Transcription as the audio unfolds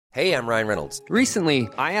Hey, I'm Ryan Reynolds. Recently,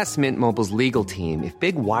 I asked Mint Mobile's legal team if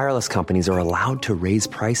big wireless companies are allowed to raise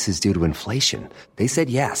prices due to inflation. They said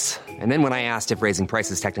yes. And then when I asked if raising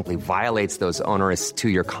prices technically violates those onerous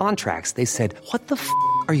two-year contracts, they said, "What the f***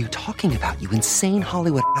 are you talking about, you insane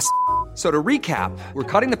Hollywood ass?" So to recap, we're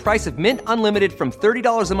cutting the price of Mint Unlimited from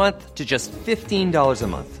 $30 a month to just $15 a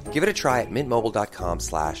month. Give it a try at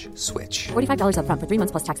mintmobile.com/switch. $45 up front for 3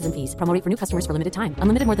 months plus taxes and fees. Promo rate for new customers for limited time.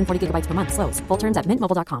 Unlimited more than 40 gigabytes per month. Slows full terms at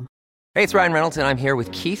mintmobile.com. Hey, it's Ryan Reynolds, and I'm here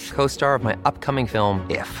with Keith, co-star of my upcoming film,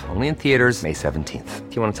 If, only in theaters May 17th.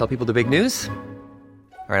 Do you want to tell people the big news?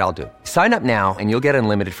 All right, I'll do it. Sign up now and you'll get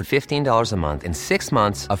unlimited for $15 a month and 6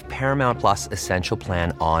 months of Paramount Plus Essential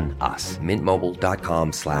Plan on us.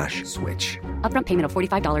 mintmobile.com/switch. Upfront payment of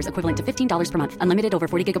 $45 equivalent to $15 per month. Unlimited over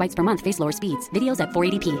 40 gigabytes per month. Face lower speeds. Videos at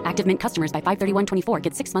 480p. Active Mint customers by 531.24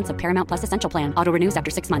 get 6 months of Paramount Plus Essential Plan. Auto renews after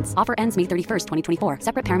 6 months. Offer ends May 31st, 2024.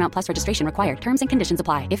 Separate Paramount Plus registration required. Terms and conditions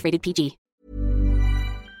apply if rated PG.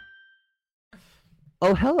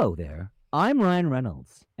 Oh, hello there. I'm Ryan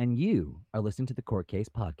Reynolds, and you are listening to the Court Case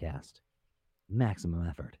Podcast. Maximum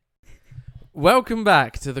effort. Welcome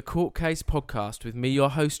back to the Court Case Podcast with me,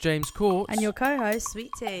 your host, James Court. And your co-host,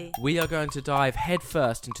 Sweet Tea. We are going to dive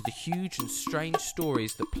headfirst into the huge and strange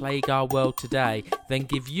stories that plague our world today, then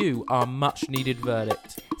give you our much-needed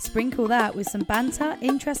verdict. Sprinkle that with some banter,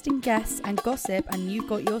 interesting guests, and gossip, and you've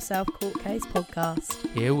got yourself Court Case Podcast.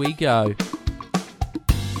 Here we go.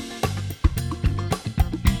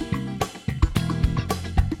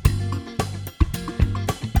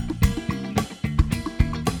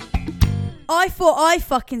 I thought I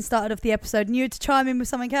fucking started off the episode and you had to chime in with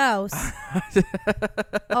something else.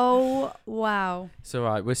 Oh, wow. It's all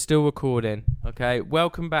right. We're still recording. Okay.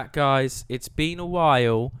 Welcome back, guys. It's been a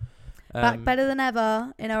while. Back better than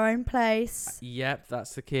ever in our own place. Yep,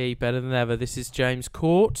 that's the key. Better than ever. This is James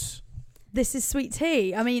Court. This is Sweet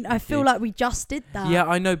Tea. I mean, I feel like we just did that. Yeah,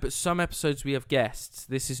 I know, but some episodes we have guests.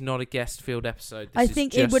 This is not a guest-filled episode. I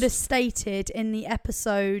think it would have stated in the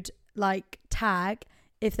episode, tag,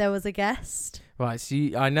 if there was a guest. Right, so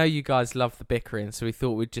I know you guys love the bickering, so we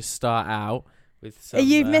thought we'd just start out with some...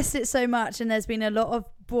 You've missed it so much, and there's been a lot of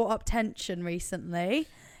brought up tension recently,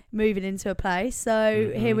 moving into a place.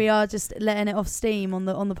 So here we are, just letting it off steam on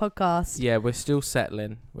the podcast. Yeah, we're still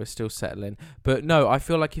settling. But no, I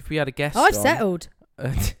feel like if we had a guest I've settled.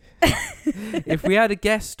 If we had a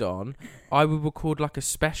guest on, I would record like a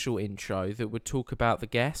special intro that would talk about the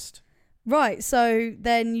guest. Right, so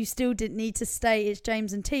then you still didn't need to state it's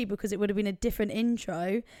James and T because it would have been a different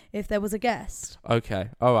intro if there was a guest. Okay,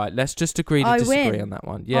 all right, let's just agree to disagree on that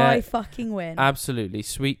one. Yeah, I fucking win. Absolutely,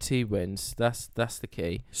 Sweet Tea wins. That's the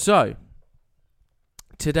key. So,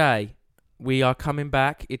 today we are coming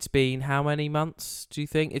back. It's been how many months, do you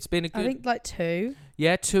think? It's been a good... I think 2.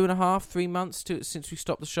 Yeah, 2.5, 3 months since we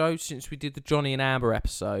stopped the show, since we did the Johnny and Amber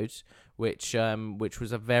episode, which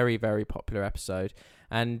was a very, very popular episode.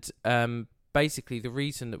 And basically, the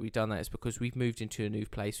reason that we've done that is because we've moved into a new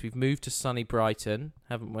place. We've moved to sunny Brighton,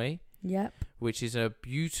 haven't we? Yep. Which is a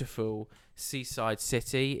beautiful seaside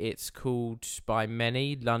city. It's called by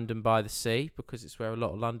many London by the Sea because it's where a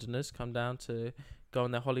lot of Londoners come down to go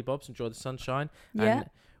on their hollybobs, enjoy the sunshine. Yeah. And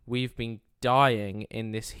we've been dying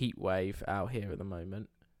in this heat wave out here at the moment.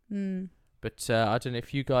 But I don't know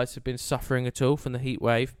if you guys have been suffering at all from the heat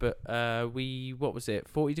wave, but what was it,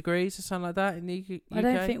 40 degrees or something like that in the UK? I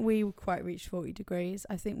don't think we quite reached 40 degrees.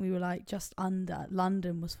 I think we were just under.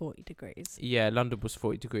 London was 40 degrees. Yeah, London was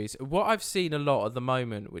 40 degrees. What I've seen a lot at the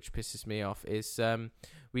moment, which pisses me off, is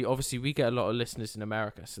we get a lot of listeners in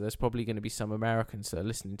America, so there's probably going to be some Americans that are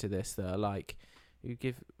listening to this that are like,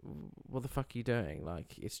 what the fuck are you doing?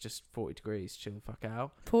 It's just 40 degrees, chill the fuck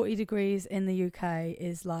out. 40 degrees in the UK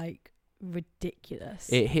is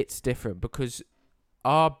ridiculous. It hits different because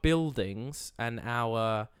our buildings and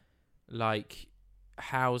our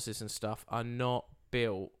houses and stuff are not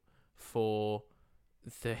built for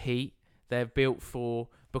the heat. They're built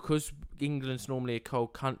because England's normally a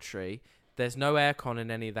cold country, there's no aircon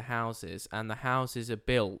in any of the houses, and the houses are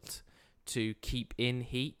built to keep in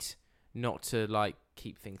heat, not to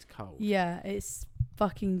keep things cold. Yeah, it's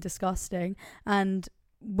fucking disgusting. And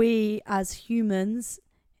we as humans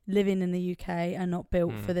living in the UK are not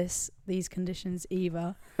built for these conditions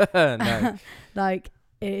either. No. It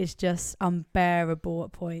is just unbearable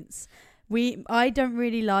at points. I don't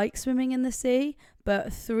really like swimming in the sea,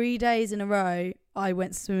 but 3 days in a row I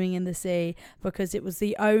went swimming in the sea because it was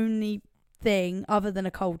the only thing other than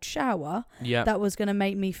a cold shower that was going to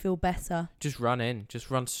make me feel better. Just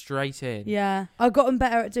run straight in. Yeah, I've gotten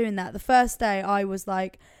better at doing that. The first day I was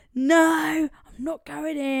like, no, I'm not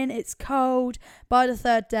going in. It's cold. By the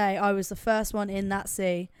third day, I was the first one in that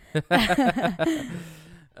sea.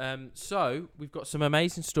 So we've got some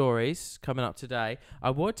amazing stories coming up today. I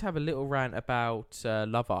want to have a little rant about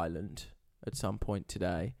Love Island at some point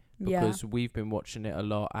today because we've been watching it a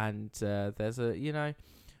lot, and there's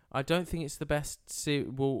I don't think it's the best.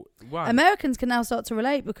 Americans can now start to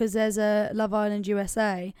relate because there's a Love Island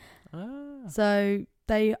USA. So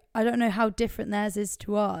I don't know how different theirs is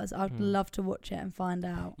to ours. I'd love to watch it and find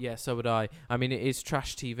out. Yeah, so would I. I mean, it is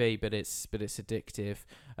trash TV, but it's addictive.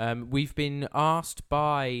 We've been asked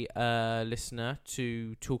by a listener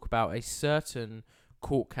to talk about a certain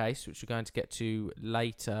court case, which we're going to get to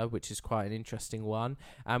later, which is quite an interesting one.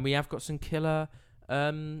 And we have got some killer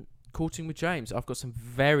courting with James. I've got some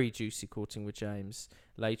very juicy courting with James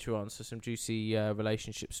later on, so some juicy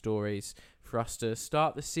relationship stories for us to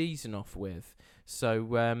start the season off with.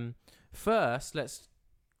 So first, let's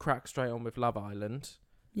crack straight on with Love Island.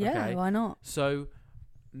 Yeah, okay? Why not? So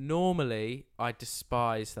normally I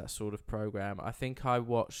despise that sort of program. I think I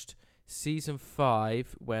watched season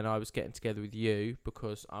 5 when I was getting together with you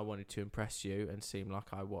because I wanted to impress you and seem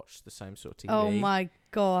like I watched the same sort of TV. Oh my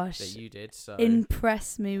gosh. That you did. So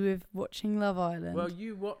impress me with watching Love Island. Well,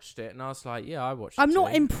 you watched it and I was like, yeah, I watched I'm it not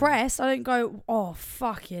too. impressed. I don't go, oh,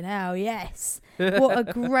 fucking hell, yes. What a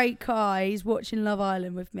great guy. He's watching Love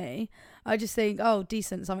Island with me. I just think, oh,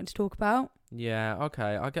 decent, something to talk about. Yeah,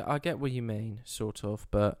 okay. I get what you mean, sort of,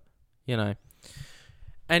 but, you know.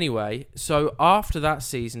 Anyway, so after that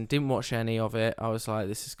season, didn't watch any of it. I was like,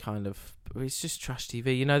 this is it's just trash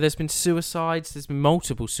TV. You know, there's been suicides. There's been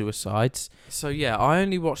multiple suicides. So, yeah, I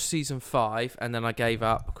only watched season 5, and then I gave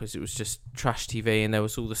up because it was just trash TV, and there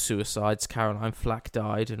was all the suicides. Caroline Flack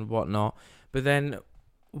died and whatnot. But then,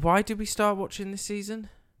 why did we start watching this season?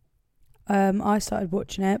 I started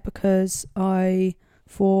watching it because I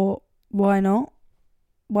thought, why not?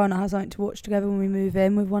 Why not have something to watch together when we move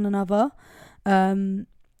in with one another?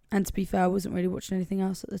 And to be fair, I wasn't really watching anything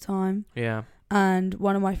else at the time. Yeah. And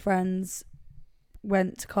one of my friends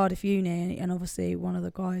went to Cardiff Uni, and obviously one of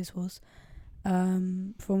the guys was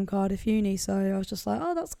from Cardiff Uni. So I was just like,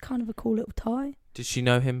 oh, that's kind of a cool little tie. Did she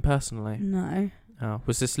know him personally? No. Oh,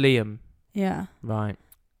 was this Liam? Yeah. Right.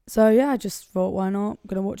 So yeah, I just thought, why not? I'm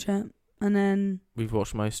going to watch it. And then we've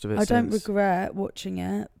watched most of it. I don't regret watching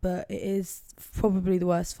it, but it is probably the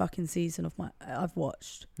worst fucking season I've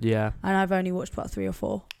watched. Yeah. And I've only watched about 3 or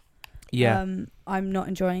 4. Yeah. I'm not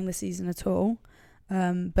enjoying the season at all.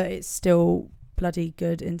 But it's still bloody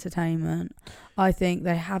good entertainment. I think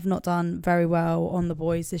they have not done very well on The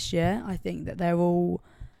Boys this year. I think that they're all,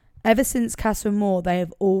 ever since Casa Amor, they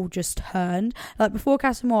have all just turned. Like before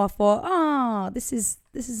Casa Amor, I thought, this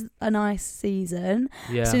is a nice season.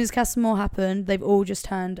 Yeah. As soon as Casa Amor happened, they've all just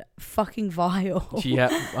turned fucking vile. Yeah,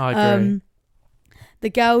 I agree. The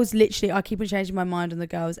girls, literally, I keep on changing my mind on the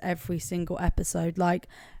girls every single episode. Like,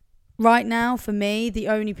 right now, for me, the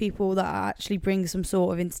only people that actually bring some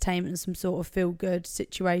sort of entertainment and some sort of feel-good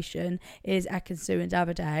situation is Ekin-Su and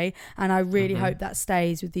Davide. And I really hope that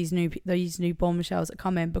stays with these new bombshells that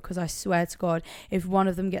come in, because I swear to God, if one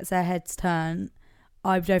of them gets their heads turned,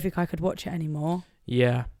 I don't think I could watch it anymore.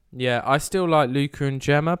 Yeah. I still like Luca and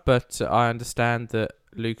Gemma, but I understand that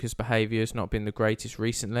Luca's behaviour has not been the greatest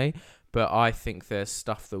recently. But I think there's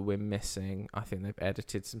stuff that we're missing. I think they've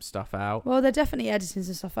edited some stuff out. Well, they're definitely editing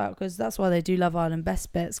some stuff out, because that's why they do Love Island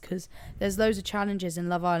Best Bits, because there's loads of challenges in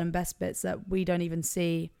Love Island Best Bits that we don't even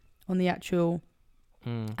see on the actual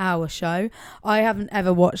hour show. I haven't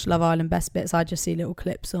ever watched Love Island Best Bits. I just see little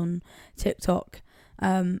clips on TikTok.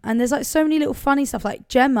 And there's like so many little funny stuff. Like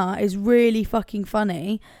Gemma is really fucking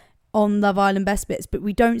funny on Love Island Best Bits, but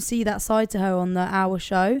we don't see that side to her on the hour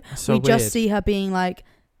show. So we weird. just see her being like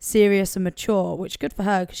serious and mature, which good for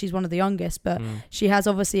her because she's one of the youngest, but she has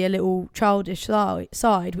obviously a little childish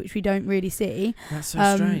side which we don't really see. That's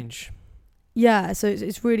so strange. Yeah, so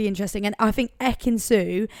it's really interesting, and I think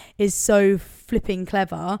Ekin-Su is so flipping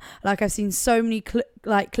clever. Like, I've seen so many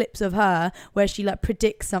clips of her where she like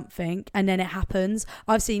predicts something and then it happens.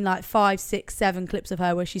 I've seen like 5, 6, 7 clips of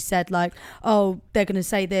her where she said like, oh, they're gonna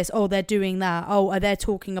say this, oh, they're doing that, oh, are they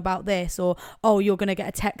talking about this, or oh, you're gonna get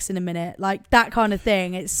a text in a minute, like that kind of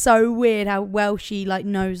thing. It's so weird how well she like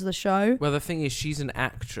knows the show. Well, the thing is, she's an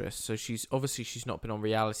actress, so she's not been on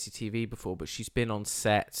reality TV before, but she's been on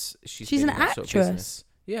sets. She's an been in that sort of actress. business.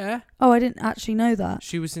 Yeah. Oh, I didn't actually know that.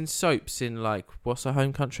 She was in soaps in like, what's her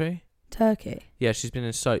home country? Turkey. Yeah, she's been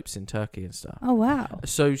in soaps in Turkey and stuff. Oh, wow.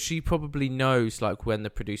 So she probably knows like when the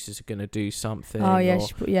producers are going to do something. Oh, yeah,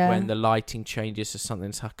 or when the lighting changes so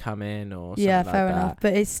something's come in or something yeah, like fair that. enough.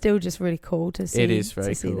 But it's still just really cool to see. It is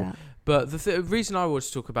very cool. cool. That. But the reason I want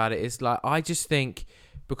to talk about it is like I just think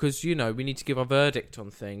because we need to give our verdict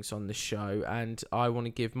on things on this show, and I want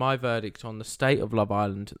to give my verdict on the state of Love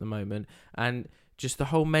Island at the moment and just the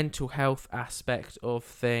whole mental health aspect of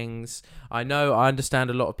things. I understand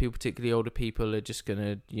a lot of people, particularly older people, are just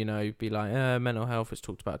gonna be like, mental health is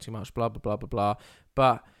talked about too much, blah blah blah blah blah.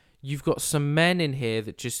 But you've got some men in here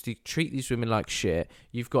that just treat these women like shit.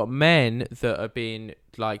 You've got men that are being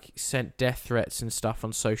like sent death threats and stuff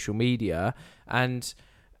on social media. And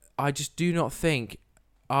I just do not think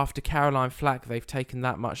after Caroline Flack they've taken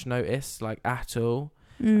that much notice, like at all.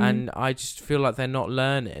 And I just feel like they're not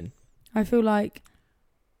learning. I feel like,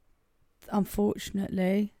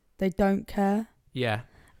 unfortunately, they don't care. Yeah.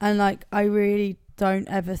 And like, I really don't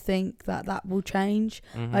ever think that will change.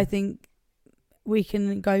 Mm-hmm. I think we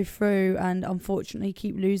can go through and unfortunately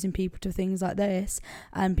keep losing people to things like this,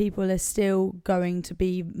 and people are still going to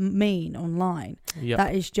be mean online. Yep.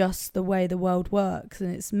 That is just the way the world works,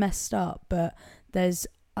 and it's messed up, but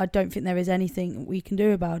I don't think there is anything we can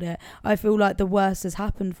do about it. I feel like the worst has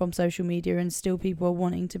happened from social media and still people are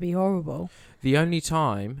wanting to be horrible. The only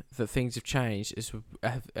time that things have changed is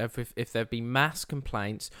if there have been mass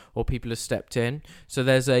complaints or people have stepped in. So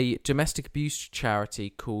there's a domestic abuse charity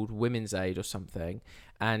called Women's Aid or something,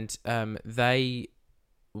 and they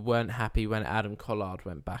weren't happy when Adam Collard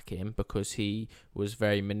went back in because he was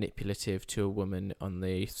very manipulative to a woman on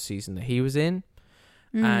the season that he was in.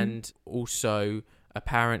 And also,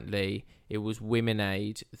 apparently, it was Women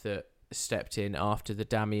Aid that stepped in after the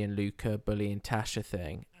Dami and Luca bullying Tasha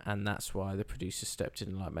thing, and that's why the producers stepped in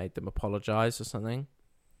and like made them apologise or something.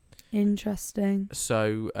 Interesting.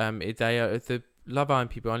 So the Love Island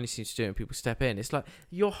people only seem to do it when people step in. It's like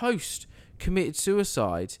your host committed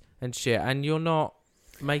suicide and shit, and you're not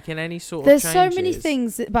making any sort of changes. There's so many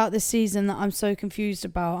things about this season that I'm so confused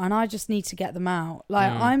about, and I just need to get them out.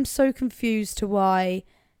 Like, I'm so confused to why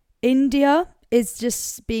India is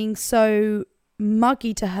just being so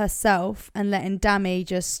muggy to herself and letting Dami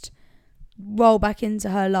just roll back into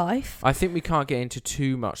her life. I think we can't get into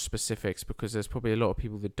too much specifics because there's probably a lot of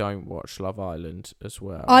people that don't watch Love Island as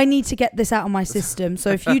well. I need to get this out of my system. So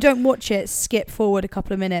if you don't watch it, skip forward a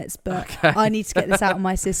couple of minutes. But okay. I need to get this out of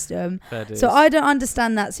my system. So I don't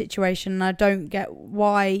understand that situation, and I don't get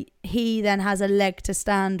why he then has a leg to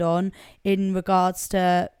stand on in regards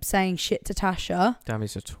to saying shit to Tasha.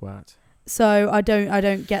 Dami's a twat. So I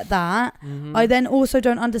don't get that. Mm-hmm. I then also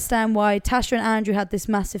don't understand why Tasha and Andrew had this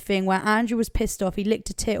massive thing where Andrew was pissed off, he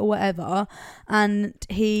licked a tit or whatever, and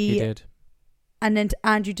he did. And then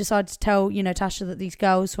Andrew decided to tell, Tasha that these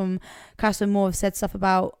girls from Casa Amor have said stuff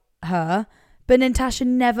about her, but then Tasha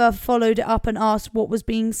never followed it up and asked what was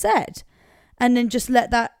being said, and then just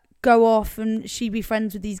let that go off, and she be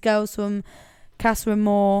friends with these girls from Casa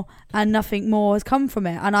Amor, and nothing more has come from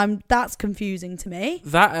it, and that's confusing to me.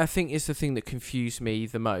 That, I think, is the thing that confused me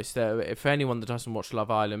the most. For anyone that doesn't watch Love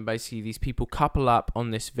Island, basically these people couple up on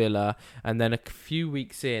this villa, and then a few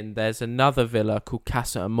weeks in there's another villa called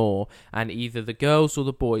Casa Amor, and either the girls or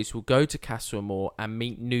the boys will go to Casa Amor and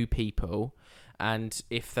meet new people, and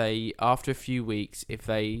if they, after a few weeks, if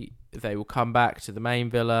they will come back to the main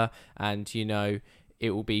villa, and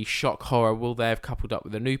it will be shock horror. Will they have coupled up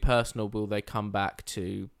with a new person, or will they come back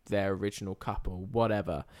to their original couple?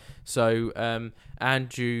 Whatever. So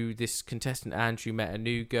Andrew, this contestant Andrew, met a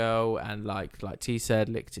new girl, and like T said,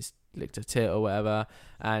 licked her tit or whatever,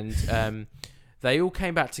 and they all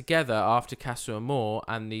came back together after Casa Amor,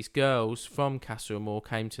 and these girls from Casa Amor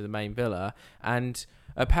came to the main villa, and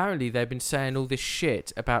apparently they've been saying all this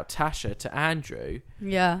shit about Tasha to Andrew.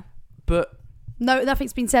 Yeah. But no,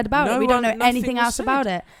 nothing's been said about it. We don't know anything else about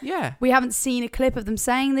it. Yeah. We haven't seen a clip of them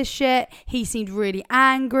saying this shit. He seemed really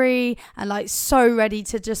angry and like so ready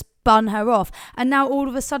to just bun her off. And now all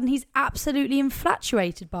of a sudden he's absolutely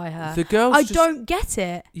infatuated by her. The girls don't get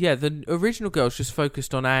it. Yeah, the original girls just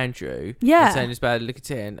focused on Andrew. Yeah. And saying it's bad, look at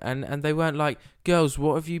it. And they weren't like, girls,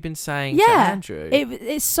 what have you been saying to Andrew?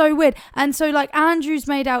 It's so weird. And so like Andrew's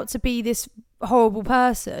made out to be this horrible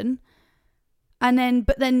person.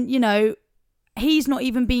 But then, he's not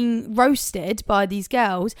even being roasted by these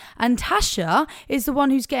girls, and Tasha is the one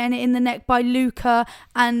who's getting it in the neck by Luca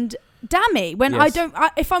and Dami. When yes.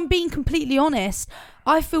 If I'm being completely honest,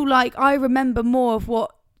 I feel like I remember more of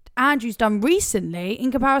what Andrew's done recently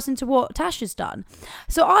in comparison to what Tasha's done.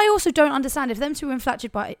 So I also don't understand, if them two were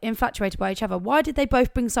infatuated by each other, why did they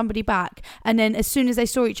both bring somebody back and then as soon as they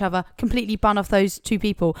saw each other, completely bun off those two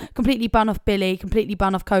people, completely bun off Billy, completely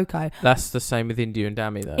bun off Coco? That's the same with India and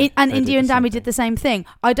Dami though. And India and Dami did the same thing.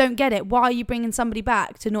 I don't get it. Why are you bringing somebody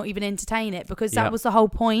back to not even entertain it? Because that was the whole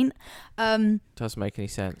point. Doesn't make any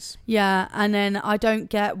sense. Yeah, and then I don't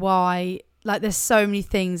get why. Like, there's so many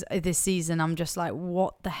things this season. I'm just like,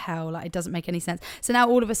 what the hell? Like, it doesn't make any sense. So now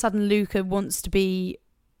all of a sudden, Luca wants to be.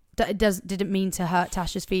 Didn't mean to hurt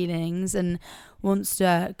Tasha's feelings and wants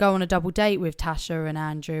to go on a double date with Tasha and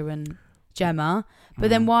Andrew and Gemma. But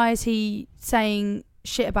then why is he saying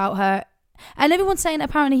shit about her? And everyone's saying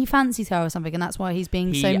apparently he fancies her or something, and that's why he's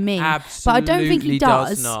being so mean. But I don't think he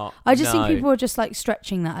does. Not. I just think people are just like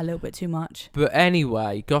stretching that a little bit too much. But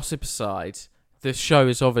anyway, gossip aside, the show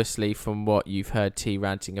is obviously, from what you've heard T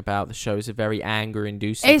ranting about, the show is a very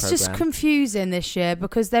anger-inducing It's program. just confusing this year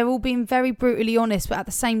because they're all being very brutally honest, but at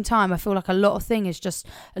the same time, I feel like a lot of things, just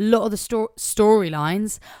a lot of the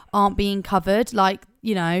storylines aren't being covered. Like,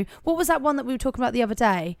 you know, what was that one that we were talking about the other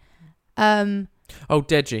day?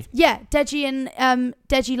 Deji. Yeah, Deji and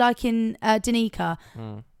Deji liking Danica.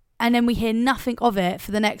 And then we hear nothing of it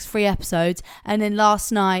for the next 3 episodes. And then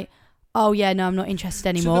last night, oh yeah, no, I'm not interested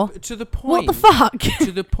anymore. To the point. What the fuck?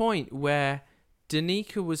 To the point where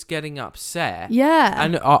Danica was getting upset. Yeah.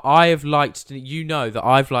 And I have liked, you know that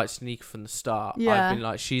I've liked Danica from the start. Yeah. I've been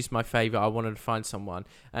like, she's my favourite. I wanted to find someone.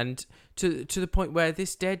 And to the point where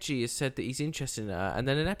this Deji has said that he's interested in her. And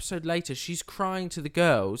then an episode later, she's crying to the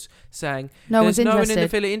girls saying, There's no one in the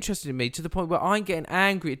interested. villa interested in me. To the point where I'm getting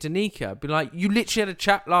angry at Danica. Be like, you literally had a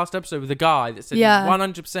chat last episode with a guy that said he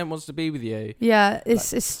 100% wants to be with you. Yeah,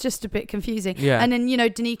 it's just a bit confusing. Yeah. And then, you know,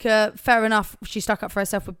 Danica, fair enough, she stuck up for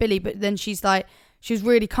herself with Billy, but then she's like, she was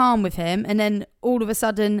really calm with him. And then all of a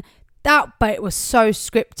sudden, that bit was so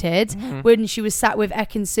scripted when she was sat with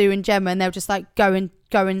Ekin-Su and Gemma and they were just like, go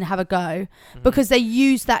and have a go. Because they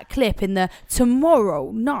used that clip in the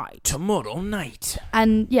tomorrow night.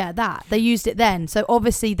 And yeah, they used it then. So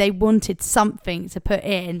obviously they wanted something to put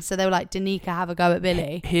in. So they were like, Danica, have a go at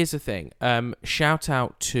Billy. Here's the thing. Shout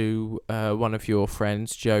out to one of your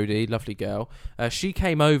friends, Jodie, lovely girl. She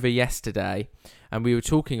came over yesterday and we were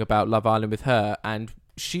talking about Love Island with her, and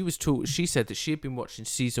she said that she had been watching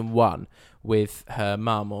season 1 with her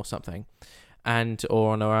mum or something,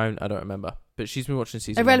 or on her own, I don't remember. But she's been watching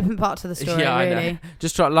season 1. Irrelevant part to the story, yeah, really. I know.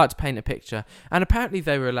 Just like to paint a picture. And apparently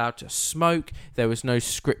they were allowed to smoke. There was no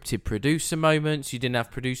scripted producer moments. You didn't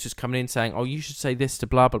have producers coming in saying, oh, you should say this to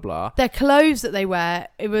blah, blah, blah. Their clothes that they wear,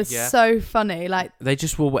 it was so funny. Like, they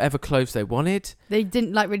just wore whatever clothes they wanted. They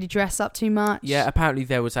didn't like really dress up too much. Yeah, apparently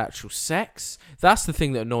there was actual sex. That's the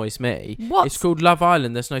thing that annoys me. What? It's called Love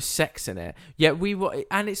Island. There's no sex in it. Yet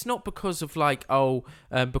and it's not because of like,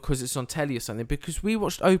 because it's on telly or something. Because we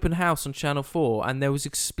watched Open House on Channel 4 and there was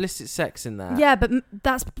explicit sex in that. Yeah, but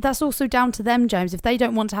that's also down to them, James. If they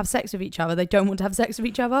don't want to have sex with each other, they don't want to have sex with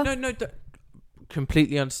each other. No,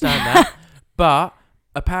 completely understand that. But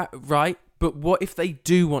right. But what if they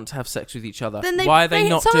do want to have sex with each other? Why are they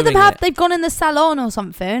not doing it? They've gone in the salon or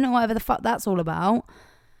something, or whatever the fuck that's all about.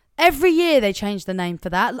 Every year they change the name for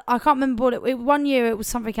that. I can't remember what it. One year it was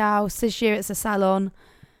something else. This year it's a salon.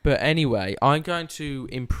 But anyway, I'm going to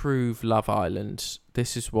improve Love Island.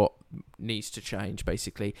 This is what needs to change,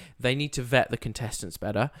 basically. They need to vet the contestants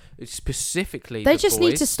better. Specifically, they the just boys.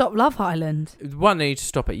 need to stop Love Island. One, they need to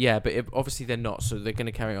stop it, yeah, but obviously they're not, so they're going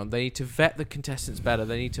to carry on. They need to vet the contestants better.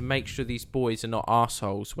 They need to make sure these boys are not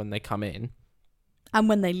arseholes when they come in. And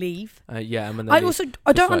when they leave. Yeah, and when they leave.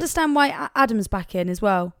 I don't understand why Adam's back in as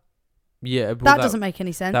well. Yeah, well, that doesn't make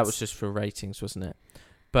any sense. That was just for ratings, wasn't it?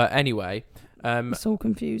 But anyway... it's all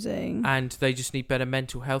confusing. And they just need better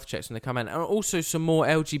mental health checks when they come in. And also some more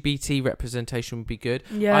LGBT representation would be good.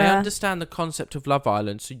 Yeah. I understand the concept of Love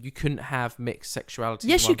Island, so you couldn't have mixed sexuality.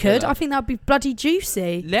 Yes, you could. I think that would be bloody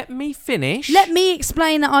juicy. Let me finish. Let me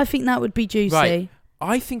explain that I think that would be juicy. Right.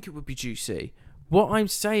 I think it would be juicy. What I'm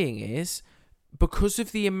saying is, because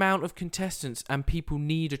of the amount of contestants and people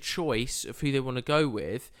need a choice of who they want to go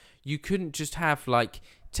with, you couldn't just have like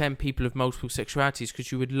 10 people of multiple sexualities because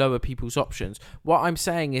you would lower people's options. What I'm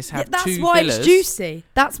saying is have that's two why villas. It's juicy.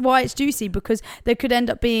 That's why it's juicy, because there could end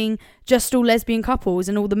up being just all lesbian couples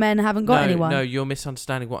and all the men haven't got anyone. No, you're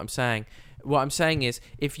misunderstanding what I'm saying. What I'm saying is,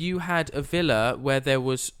 if you had a villa where there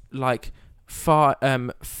was like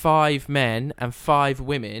 5 men and 5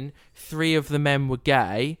 women, 3 of the men were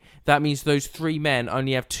gay, that means those 3 men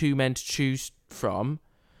only have 2 men to choose from,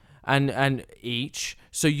 and each,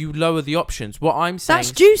 so you lower the options. What I'm saying,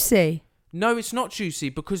 that's juicy. No, it's not juicy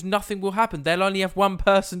because nothing will happen. They'll only have one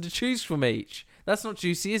person to choose from each. That's not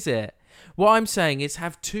juicy, is it? What I'm saying is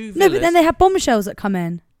have 2 villas. No, but then they have bombshells that come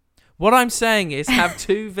in. What I'm saying is have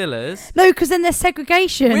 2 villas. No, because then there's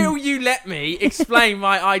segregation. Will you let me explain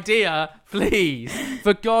my idea, please?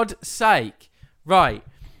 For God's sake. Right.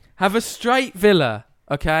 Have a straight villa,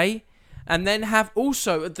 okay? And then have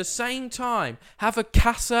also, at the same time, have a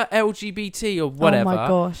Casa LGBT or whatever. Oh my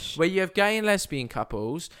gosh. Where you have gay and lesbian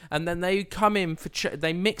couples, and then they come in for,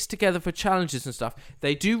 they mix together for challenges and stuff.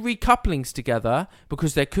 They do recouplings together,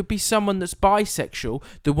 because there could be someone that's bisexual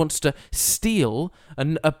that wants to steal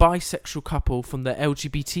a bisexual couple from the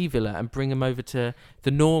LGBT villa and bring them over to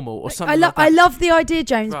the normal or something like that. I love the idea,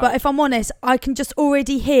 James, Right. but if I'm honest, I can just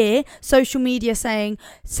already hear social media saying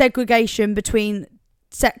segregation between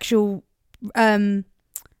sexual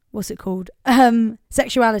what's it called?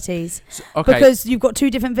 Sexualities. Okay. Because you've got 2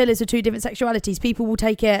 different villas with 2 different sexualities. People will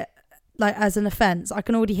take it like as an offence. I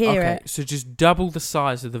can already hear it. So just double the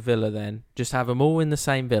size of the villa then. Just have them all in the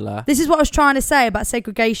same villa. This is what I was trying to say about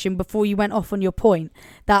segregation before you went off on your point,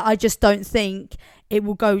 that I just don't think it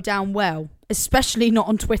will go down well, especially not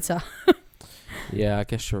on Twitter. Yeah, I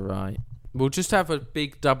guess you're right. We'll just have a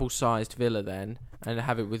big double-sized villa then, and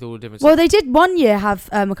have it with all different... Well, they did one year have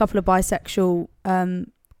a couple of bisexual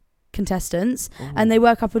contestants, and they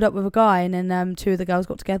were coupled up with a guy, and then 2 of the girls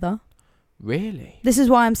got together. Really? This is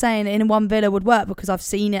why I'm saying in one villa would work, because I've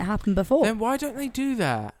seen it happen before. Then why don't they do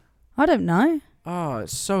that? I don't know. Oh,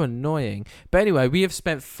 it's so annoying. But anyway, we have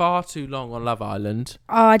spent far too long on Love Island.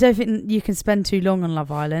 Oh, I don't think you can spend too long on Love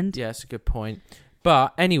Island. Yeah, that's a good point.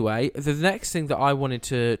 But anyway, the next thing that I wanted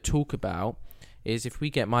to talk about is if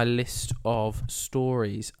we get my list of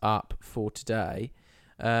stories up for today,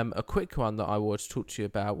 a quick one that I want to talk to you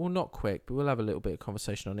about. Well, not quick, but we'll have a little bit of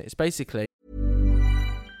conversation on it. It's basically...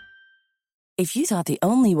 If you thought the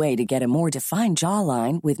only way to get a more defined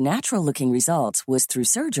jawline with natural-looking results was through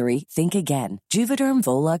surgery, think again. Juvederm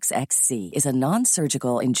Volux XC is a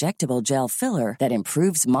non-surgical injectable gel filler that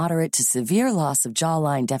improves moderate to severe loss of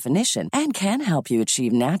jawline definition and can help you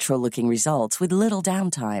achieve natural-looking results with little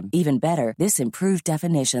downtime. Even better, this improved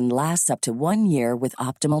definition lasts up to 1 year with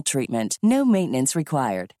optimal treatment. No maintenance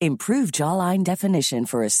required. Improve jawline definition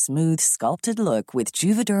for a smooth, sculpted look with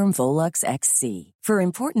Juvederm Volux XC. For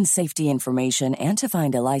important safety information and to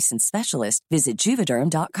find a licensed specialist, visit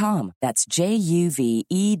Juvederm.com. That's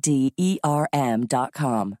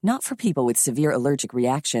JUVEDERM.com. Not for people with severe allergic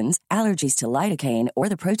reactions, allergies to lidocaine, or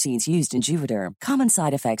the proteins used in Juvederm. Common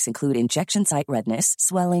side effects include injection site redness,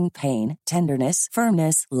 swelling, pain, tenderness,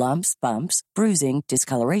 firmness, lumps, bumps, bruising,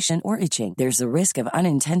 discoloration, or itching. There's a risk of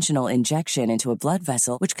unintentional injection into a blood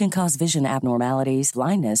vessel, which can cause vision abnormalities,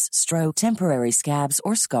 blindness, stroke, temporary scabs,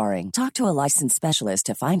 or scarring. Talk to a licensed specialist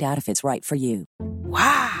to find out if it's right for you.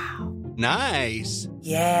 Wow. Nice.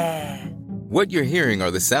 Yeah. What you're hearing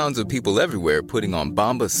are the sounds of people everywhere putting on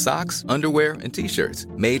Bombas socks, underwear, and T-shirts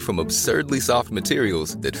made from absurdly soft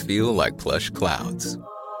materials that feel like plush clouds.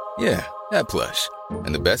 Yeah, that plush.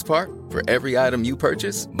 And the best part? For every item you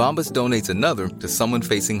purchase, Bombas donates another to someone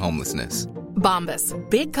facing homelessness. Bombas.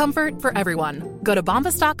 Big comfort for everyone. Go to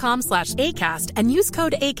bombas.com/ACAST and use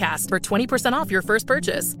code ACAST for 20% off your first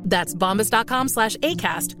purchase. That's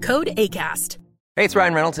bombas.com/ACAST. Code ACAST. Hey, it's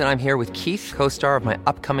Ryan Reynolds, and I'm here with Keith, co-star of my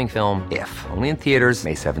upcoming film, If, only in theaters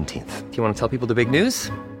May 17th. Do you want to tell people the big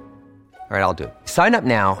news? All right, I'll do it. Sign up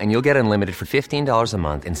now and you'll get unlimited for $15 a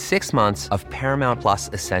month and 6 months of Paramount Plus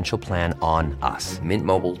Essential Plan on us.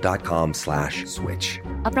 mintmobile.com/switch.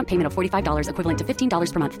 Upfront payment of $45 equivalent to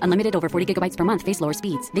 $15 per month. Unlimited over 40 gigabytes per month. Face lower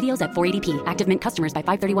speeds. Videos at 480p. Active Mint customers by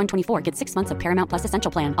 531.24 get 6 months of Paramount Plus Essential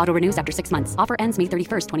Plan. Auto renews after 6 months. Offer ends May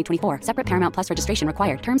 31st, 2024. Separate Paramount Plus registration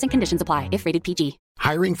required. Terms and conditions apply if rated PG.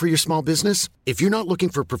 Hiring for your small business? If you're not looking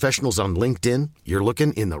for professionals on LinkedIn, you're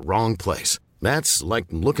looking in the wrong place. That's like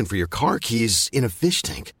looking for your car keys in a fish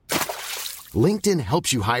tank. LinkedIn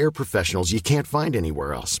helps you hire professionals you can't find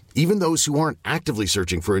anywhere else, even those who aren't actively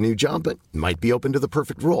searching for a new job but might be open to the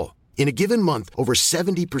perfect role. In a given month, over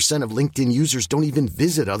 70% of LinkedIn users don't even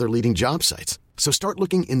visit other leading job sites. So start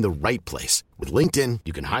looking in the right place. With LinkedIn,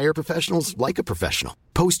 you can hire professionals like a professional.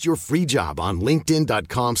 Post your free job on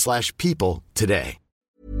linkedin.com/people today.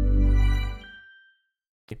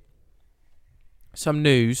 Some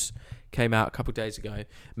news came out a couple of days ago.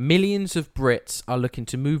 Millions of Brits are looking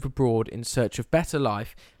to move abroad in search of better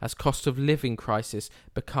life as cost of living crisis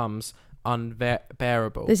becomes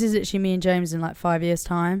unbearable. This is literally me and James in like 5 years'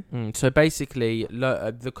 time. So basically,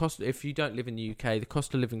 the cost, if you don't live in the UK, the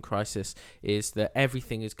cost of living crisis is that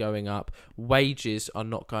everything is going up. Wages are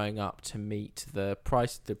not going up to meet the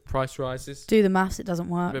price rises. Do the maths, it doesn't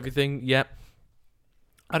work. Everything, yep.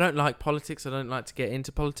 I don't like politics. I don't like to get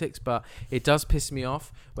into politics, but it does piss me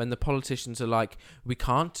off when the politicians are like, we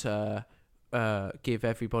can't give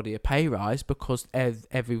everybody a pay rise because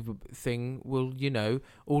everything will,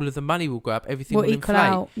 all of the money will go up. Everything will equal inflate.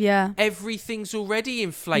 out. Yeah. Everything's already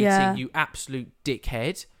inflating, Yeah. you absolute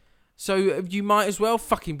dickhead. So you might as well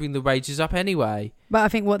fucking bring the wages up anyway. But I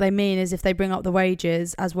think what they mean is if they bring up the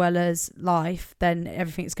wages as well as life, then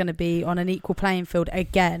everything's going to be on an equal playing field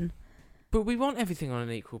again. But we want everything on an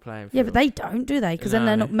equal playing field. Yeah, but they don't, do they? Because then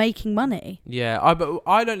they're not making money. Yeah, but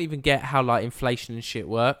I don't even get how like inflation and shit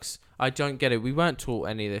works. I don't get it. We weren't taught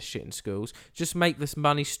any of this shit in schools. Just make this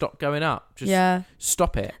money stop going up. Just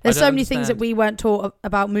stop it. There's so many things that we weren't taught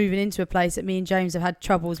about moving into a place that me and James have had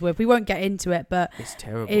troubles with. We won't get into it, but it's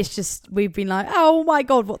terrible. It's just we've been like, oh my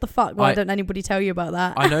god, what the fuck? Why don't anybody tell you about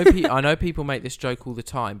that? I know people make this joke all the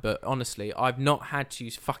time, but honestly, I've not had to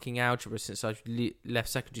use fucking algebra since I left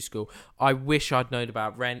secondary school. I wish I'd known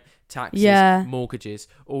about rent, taxes, mortgages,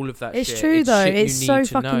 all of that shit. It's true though. It's so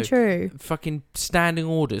fucking true. Fucking standing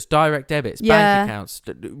orders, direct debits, bank accounts.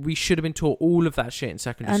 We should have been taught all of that shit in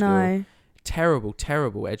secondary school. I know.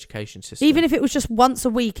 Terrible education system. Even if it was just once a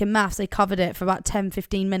week in maths, they covered it for about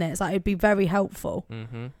 10-15 minutes. Like, it'd be very helpful.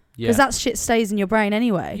 Mm-hmm. Because that shit stays in your brain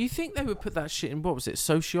anyway. You think they would put that shit in, what was it,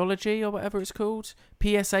 sociology or whatever it's called?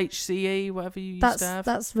 PSHCE, whatever you used to have?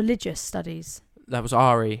 That's religious studies. That was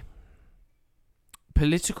RE.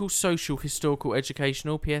 Political, social, historical,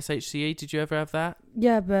 educational, PSHCE. Did you ever have that?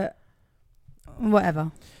 Yeah, but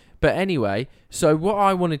whatever. But anyway, so what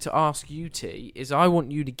I wanted to ask you, T, is I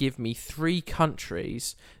want you to give me 3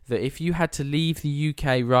 countries that if you had to leave the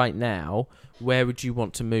UK right now, where would you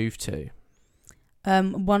want to move to?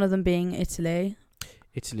 One of them being Italy.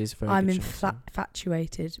 Italy's very I'm good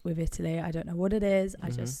infatuated with Italy. I don't know what it is.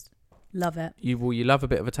 I just love it. You love a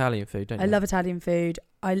bit of Italian food, don't you? I love Italian food.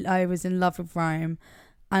 I was in love with Rome.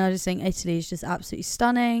 And I just think Italy is just absolutely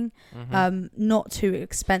stunning. Not too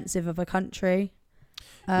expensive of a country.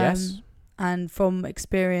 Yes. And from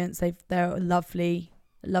experience, they're lovely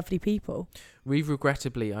people. We've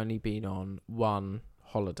regrettably only been on one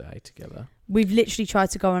holiday together. We've literally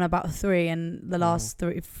tried to go on about 3, and the last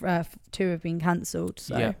 2 have been cancelled.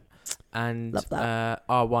 So yeah. And love that.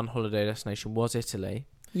 Our one holiday destination was Italy.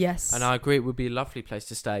 Yes. And I agree it would be a lovely place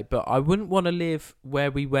to stay, but I wouldn't want to live where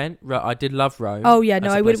we went. I did love Rome. Oh yeah, no,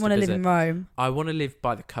 I wouldn't want to live in Rome. I want to live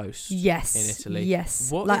by the coast. Yes. In Italy. Yes.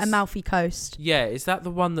 Like Amalfi Coast. Yeah, is that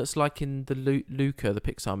the one that's like in the Luca, the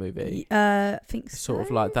Pixar movie? I think so. Sort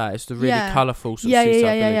of like that. It's the really colourful sort of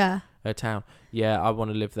seaside town. Yeah, I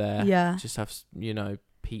want to live there. Yeah. Just have,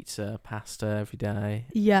 pizza, pasta every day.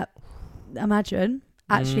 Yep. Imagine.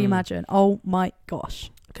 Actually imagine. Oh my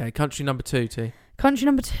gosh. Okay, country number 2, T. Country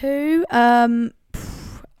number 2, an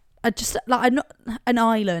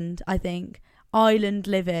island. I think island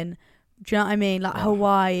living. Do you know what I mean? Like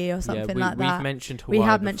Hawaii or something like that. We've mentioned Hawaii. We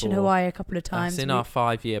have mentioned Hawaii a couple of times. That's in our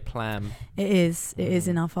 5-year plan. It is. It is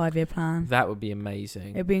in our 5-year plan. That would be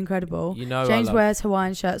amazing. It'd be incredible. James wears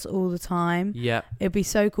Hawaiian shirts all the time. Yeah. It'd be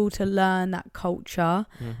so cool to learn that culture.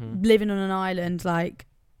 Living on an island,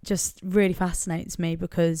 just really fascinates me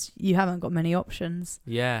because you haven't got many options.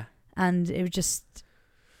 Yeah. And it would just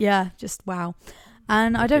wow.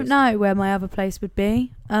 And I don't know where my other place would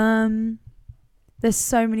be. There's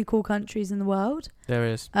so many cool countries in the world. There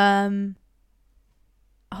is. Oh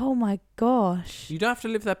my gosh. You don't have to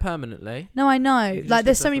live there permanently. No, I know.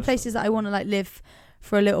 There's so many places that I want to live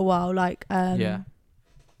for a little while.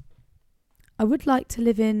 I would like to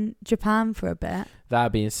live in Japan for a bit.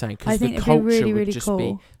 That'd be insane because the culture really, would really just cool.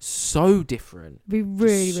 be so different. Be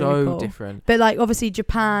really cool. Different. But obviously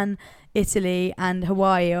Japan, Italy and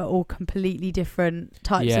Hawaii are all completely different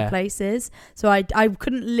types of places. So I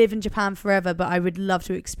couldn't live in Japan forever, but I would love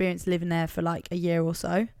to experience living there for a year or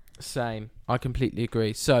so. Same. I completely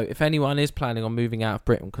agree. So if anyone is planning on moving out of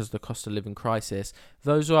Britain because of the cost of living crisis,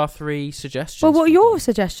 those are our 3 suggestions. Well, what are your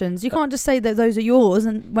suggestions? You can't just say that those are yours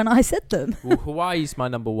and when I said them. Well, Hawaii's my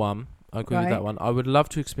number 1. I agree with that one. I would love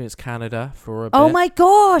to experience Canada for a bit. Oh my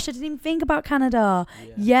gosh, I didn't even think about Canada.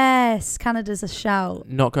 Yeah. Yes, Canada's a shout.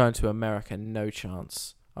 Not going to America, no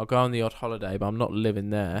chance. I'll go on the odd holiday, but I'm not living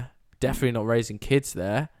there. Definitely not raising kids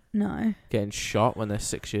there. No. Getting shot when they're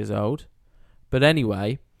 6 years old. But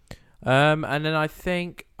anyway, and then I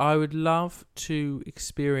think I would love to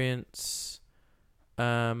experience,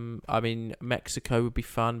 Mexico would be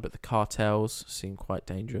fun, but the cartels seem quite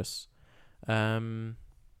dangerous.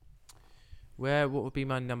 What would be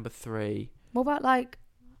my number 3? What about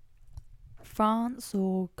France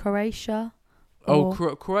or Croatia?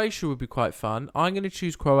 Croatia would be quite fun. I'm going to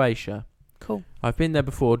choose Croatia. Cool. I've been there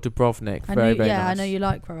before. Dubrovnik, I very know, yeah, nice. I know you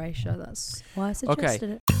like Croatia. That's why I suggested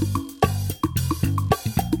it.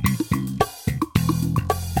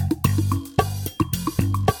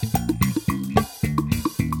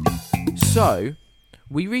 So,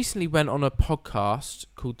 we recently went on a podcast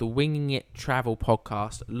called the Winging It Travel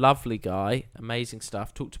Podcast. Lovely guy, amazing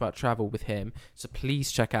stuff. Talked about travel with him. So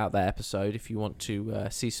please check out that episode if you want to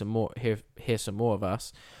see some more, hear some more of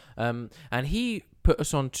us. And he put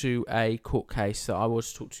us onto a court case that I want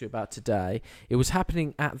to talk to you about today. It was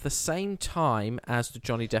happening at the same time as the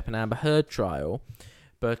Johnny Depp and Amber Heard trial,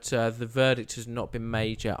 but the verdict has not been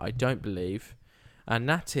made yet, I don't believe. And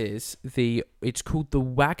that is it's called the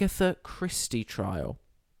Wagatha Christie trial.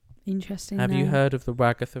 Interesting. Have you heard of the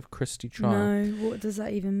Wagatha Christie trial? No. What does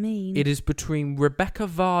that even mean? It is between Rebecca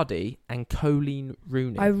Vardy and Colleen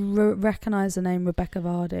Rooney. I recognise the name Rebecca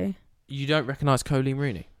Vardy. You don't recognise Colleen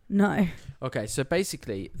Rooney? No. Okay, so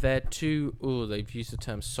basically, they're two... Oh, they've used the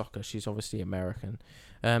term soccer. She's obviously American.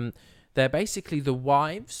 They're basically the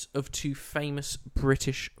wives of two famous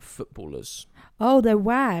British footballers. Oh, they're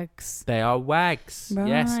wags. They are wags.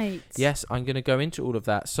 Right. Yes, I'm going to go into all of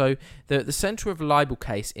that. So, they're at the centre of a libel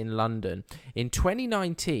case in London. In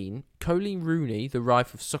 2019, Colleen Rooney, the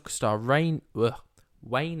wife of soccer star Wayne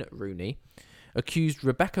Rooney, accused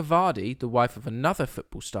Rebecca Vardy, the wife of another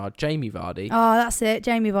football star, Jamie Vardy... Oh, that's it.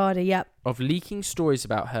 Jamie Vardy, yep. ...of leaking stories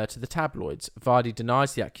about her to the tabloids. Vardy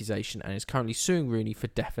denies the accusation and is currently suing Rooney for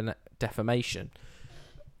defamation.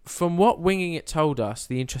 From what Winging It told us,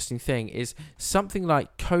 the interesting thing is something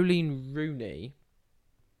like Colleen Rooney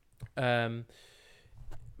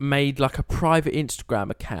made like a private Instagram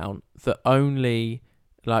account that only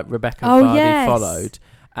like Rebecca Vardy followed,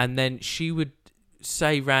 and then she would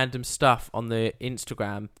say random stuff on the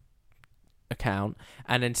Instagram account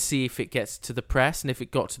and then see if it gets to the press, and if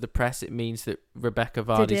it got to the press it means that Rebecca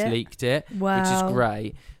Vardy's leaked it. Wow. Which is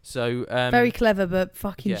great. So very clever but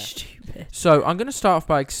fucking stupid. So I'm going to start off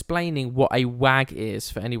by explaining what a WAG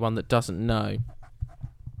is for anyone that doesn't know.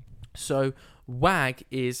 So WAG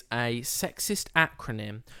is a sexist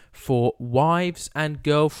acronym for Wives and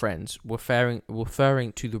Girlfriends, referring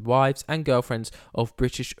to the wives and girlfriends of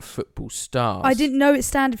British football stars. I didn't know it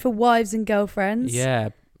stood for wives and girlfriends. Yeah.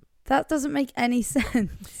 That doesn't make any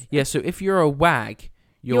sense. Yeah, so if you're a WAG,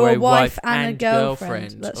 you're a wife and a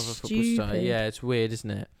girlfriend That's of a football star. Yeah, it's weird,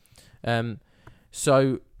 isn't it?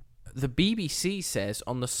 So the BBC says,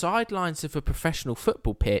 on the sidelines of a professional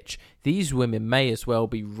football pitch, these women may as well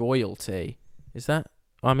be royalty. Is that...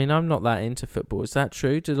 I mean, I'm not that into football. Is that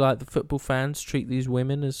true? Do like the football fans treat these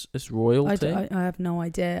women as royalty? I have no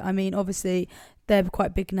idea. I mean, obviously, they're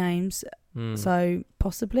quite big names, so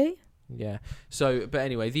possibly. Yeah. So, but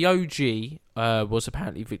anyway, the OG was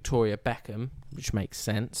apparently Victoria Beckham, which makes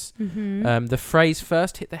sense. Mm-hmm. The phrase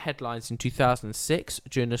first hit the headlines in 2006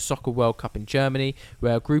 during the Soccer World Cup in Germany,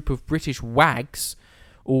 where a group of British wags,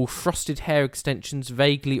 all frosted hair extensions,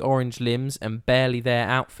 vaguely orange limbs, and barely there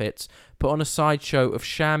outfits, put on a sideshow of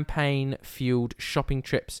champagne-fueled shopping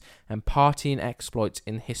trips and partying exploits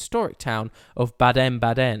in the historic town of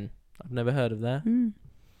Baden-Baden. I've never heard of that.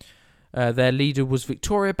 Their leader was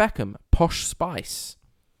Victoria Beckham, Posh Spice.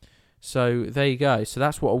 So there you go. So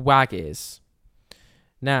that's what a WAG is.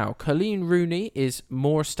 Now, Colleen Rooney is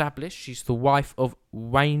more established. She's the wife of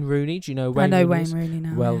Wayne Rooney. Do you know Wayne Rooney? I know Wayne Rooney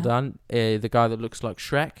now. Well done. The guy that looks like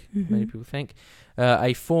Shrek, many people think.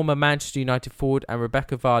 A former Manchester United forward, and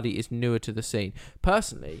Rebecca Vardy is newer to the scene.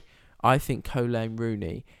 Personally, I think Colleen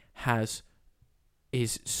Rooney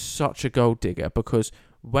is such a gold digger because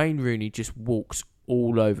Wayne Rooney just walks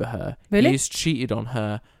all over her. Really? He's cheated on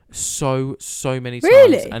her so many times.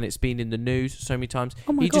 Really? And it's been in the news so many times.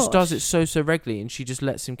 Oh my he just gosh. does it so regularly, and she just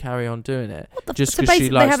lets him carry on doing it. Just so because she basically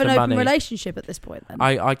likes they have the an money. open relationship at this point then?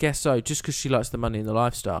 I guess so, just because she likes the money and the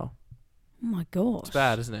lifestyle. Oh my gosh. It's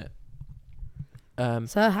bad, isn't it?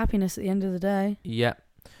 It's her happiness at the end of the day. Yeah.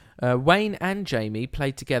 Wayne and Jamie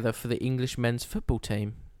played together for the English men's football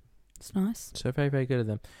team. It's nice. So very, very good of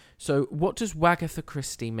them. So what does Wagatha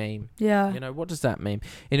Christie mean? Yeah. You know, what does that mean?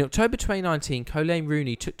 In October 2019, Colleen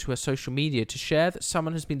Rooney took to her social media to share that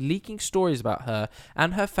someone has been leaking stories about her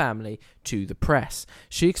and her family to the press.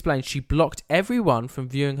 She explained she blocked everyone from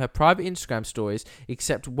viewing her private Instagram stories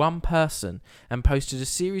except one person and posted a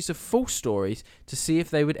series of false stories to see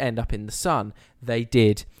if they would end up in the Sun. They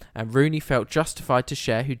did. And Rooney felt justified to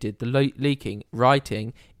share who did the leaking,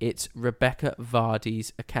 writing, "It's Rebecca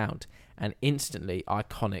Vardy's account." An instantly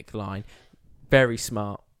iconic line. Very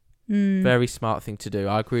smart. Very smart thing to do.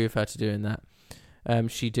 I agree with her to doing that.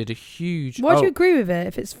 She did a huge... Why do you agree with it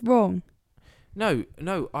if it's wrong? No,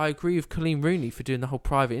 I agree with Colleen Rooney for doing the whole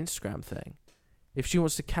private Instagram thing. If she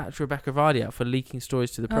wants to catch Rebecca Vardy out for leaking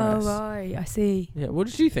stories to the press. Oh, right. I see. Yeah, what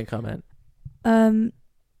did you think I meant?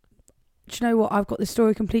 Do you know what? I've got this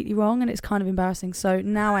story completely wrong and it's kind of embarrassing. So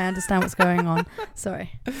now I understand what's going on. Sorry.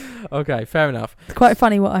 Okay, fair enough. It's quite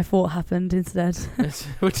funny what I thought happened instead.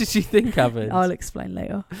 What did you think happened? I'll explain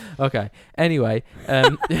later. Okay. Anyway,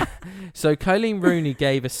 so Colleen Rooney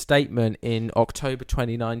gave a statement in October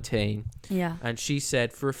 2019. Yeah. And she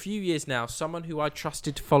said, for a few years now, someone who I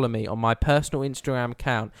trusted to follow me on my personal Instagram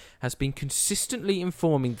account has been consistently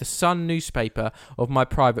informing the Sun newspaper of my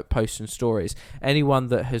private posts and stories. Anyone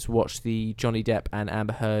that has watched the Johnny Depp and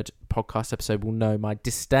Amber Heard podcast episode will know my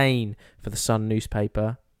disdain for the Sun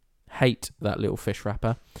newspaper. Hate that little fish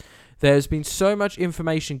wrapper. There has been so much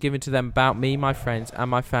information given to them about me, my friends, and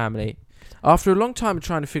my family. After a long time of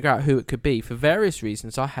trying to figure out who it could be, for various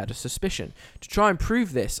reasons, I had a suspicion. To try and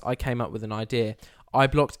prove this, I came up with an idea. I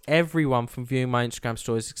blocked everyone from viewing my Instagram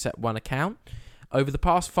stories except one account. Over the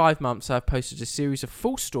past 5 months, I've posted a series of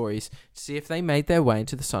false stories to see if they made their way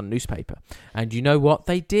into the Sun newspaper. And you know what?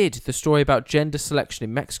 They did. The story about gender selection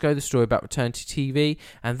in Mexico, the story about return to TV,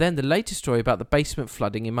 and then the latest story about the basement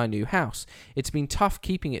flooding in my new house. It's been tough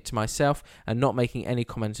keeping it to myself and not making any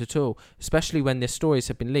comments at all, especially when their stories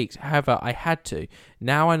have been leaked. However, I had to.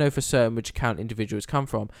 Now I know for certain which account individuals come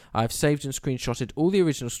from. I have saved and screenshotted all the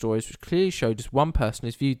original stories, which clearly showed just one person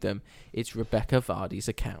has viewed them. It's Rebecca Vardy's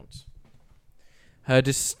account. Her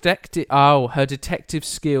detective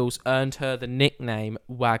skills earned her the nickname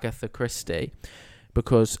Wagatha Christie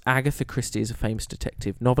because Agatha Christie is a famous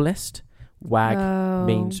detective novelist. Wag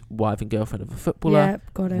means wife and girlfriend of a footballer.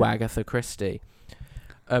 Yep, got it. Wagatha Christie.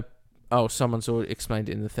 Someone's already explained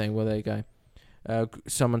it in the thing. Well, there you go.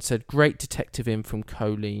 Someone said, great detective in from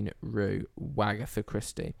Colleen Rue, Wagatha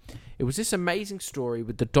Christie. It was this amazing story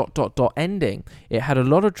with the ... ending. It had a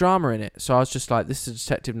lot of drama in it. So I was just like, this is a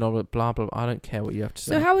detective novel, blah, blah, blah. I don't care what you have to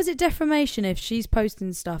say. So how is it defamation if she's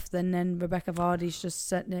posting stuff, then Rebecca Vardy's just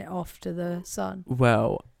setting it off to the Sun?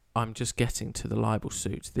 Well, I'm just getting to the libel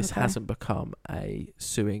suit. This Okay. hasn't become a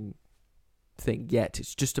suing thing yet.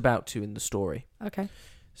 It's just about to in the story. Okay.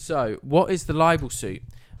 So, what is the libel suit?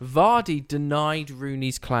 Vardy denied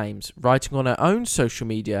Rooney's claims, writing on her own social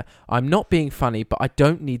media, I'm not being funny, but I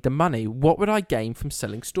don't need the money. What would I gain from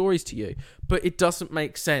selling stories to you? But it doesn't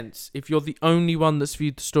make sense if you're the only one that's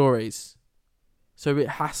viewed the stories. So it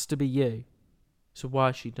has to be you. So why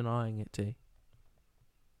is she denying it, T?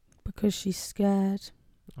 Because she's scared.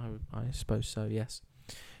 I suppose so, yes.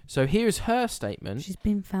 So here's her statement. She's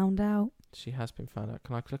been found out. She has been found out.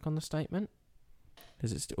 Can I click on the statement?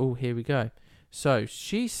 Is it oh, here we go. So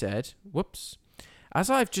she said, whoops. As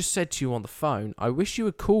I've just said to you on the phone, I wish you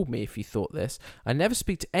had called me if you thought this. I never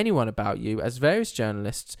speak to anyone about you, as various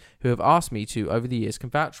journalists who have asked me to over the years can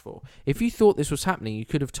vouch for. If you thought this was happening, you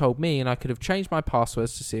could have told me and I could have changed my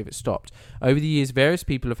passwords to see if it stopped. Over the years, various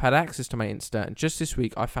people have had access to my Insta, and just this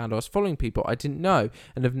week I found I was following people I didn't know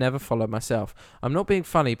and have never followed myself. I'm not being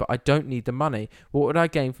funny, but I don't need the money. What would I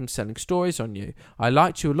gain from selling stories on you? I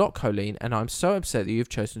liked you a lot, Colleen, and I'm so upset that you've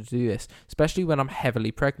chosen to do this, especially when I'm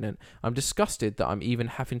heavily pregnant. I'm disgusted that I'm even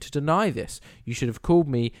having to deny this. You should have called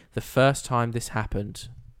me the first time this happened.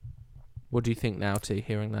 What do you think now, T,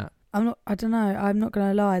 hearing that? I don't know. I'm not going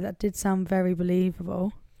to lie. That did sound very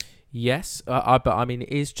believable. Yes, but I mean, it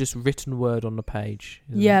is just written word on the page.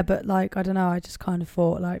 Yeah, but like, I don't know. I just kind of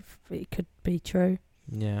thought like it could be true.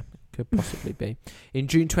 Yeah, it could possibly be. In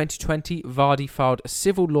June 2020, Vardy filed a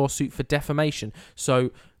civil lawsuit for defamation.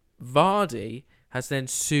 So Vardy has then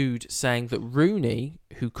sued, saying that Rooney,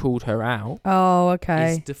 who called her out,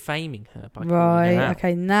 is defaming her by calling her out.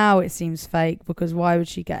 Okay, now it seems fake, because why would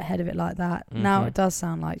she get ahead of it like that? Mm-hmm. Now it does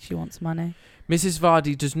sound like she wants money. Mrs.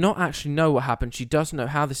 Vardy does not actually know what happened. She doesn't know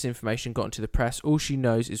how this information got into the press. All she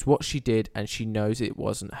knows is what she did, and she knows it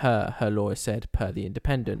wasn't her lawyer said, per The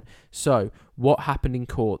Independent. So, what happened in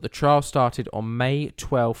court? The trial started on May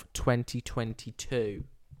 12, 2022.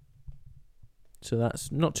 So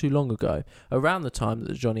that's not too long ago, around the time that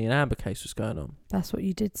the Johnny and Amber case was going on. That's what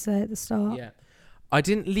you did say at the start. Yeah. I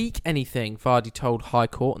didn't leak anything, Vardy told High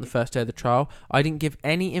Court on the first day of the trial. I didn't give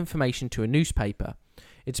any information to a newspaper.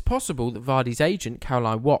 It's possible that Vardy's agent,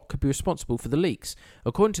 Caroline Watt, could be responsible for the leaks.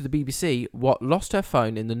 According to the BBC, Watt lost her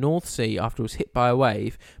phone in the North Sea after it was hit by a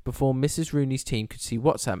wave before Mrs. Rooney's team could see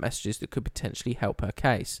WhatsApp messages that could potentially help her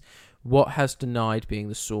case. Watt has denied being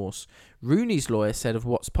the source. Rooney's lawyer said of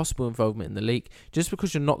Watt's possible involvement in the leak, just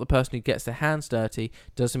because you're not the person who gets their hands dirty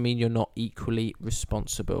doesn't mean you're not equally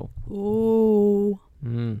responsible. Ooh.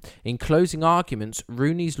 In closing arguments,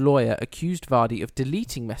 Rooney's lawyer accused Vardy of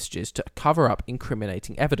deleting messages to cover up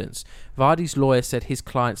incriminating evidence. Vardy's lawyer said his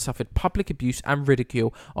client suffered public abuse and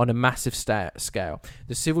ridicule on a massive scale.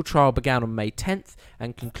 The civil trial began on May 10th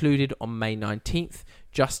and concluded on May 19th.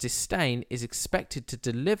 Justice Steyn is expected to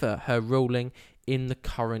deliver her ruling in the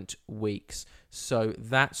current weeks. So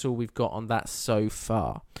that's all we've got on that so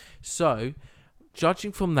far. So,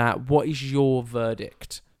 judging from that, what is your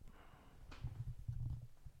verdict?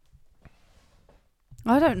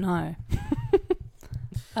 I don't know.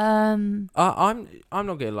 I'm not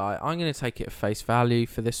gonna lie. I'm gonna take it at face value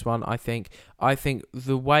for this one. I think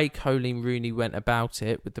the way Coleen Rooney went about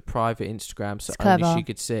it with the private Instagram, so only she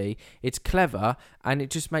could see, it's clever, and it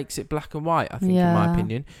just makes it black and white. I think, in my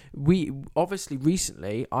opinion, we obviously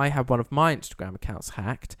recently I had one of my Instagram accounts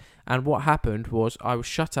hacked, and what happened was I was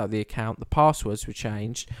shut out of the account. The passwords were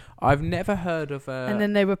changed. I've never heard of a. And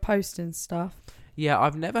then they were posting stuff. Yeah,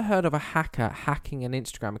 I've never heard of a hacker hacking an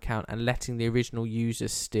Instagram account and letting the original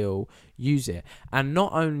users still use it. And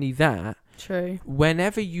not only that, true.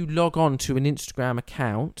 Whenever you log on to an Instagram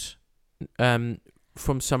account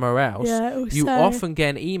from somewhere else, you often get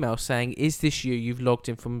an email saying, "Is this you? You've logged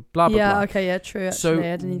in from blah, blah, blah." Yeah, okay, yeah, true. Actually, so I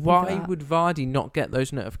didn't even why think of that. would Vardy not get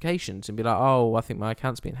those notifications and be like, "Oh, I think my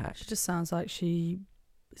account's been hacked"? She just sounds like she's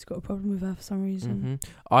got a problem with her for some reason.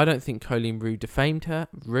 I don't think Coleen Rooney defamed her.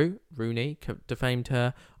 Rooney defamed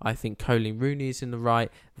her. I think Coleen Rooney is in the right.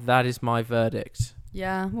 That is my verdict.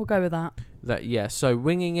 Yeah, we'll go with that. So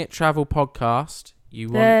Winging It Travel Podcast.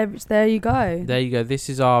 There you go. There you go. This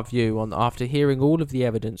is our view on. After hearing all of the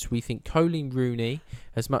evidence, we think Coleen Rooney,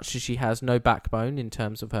 as much as she has no backbone in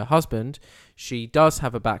terms of her husband, she does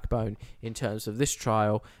have a backbone in terms of this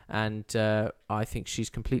trial, and I think she's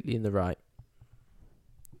completely in the right.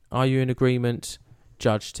 Are you in agreement,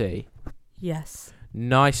 Judge T? Yes.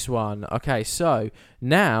 Nice one. Okay, so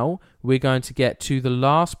now we're going to get to the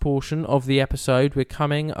last portion of the episode. We're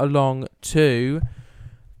coming along to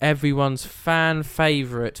everyone's fan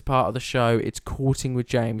favourite part of the show. It's Courting with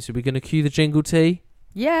James. Are we going to cue the jingle, T?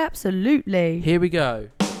 Yeah, absolutely. Here we go.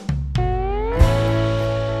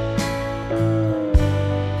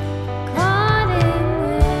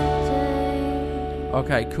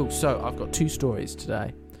 Okay, cool. So I've got two stories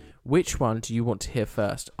today. Which one do you want to hear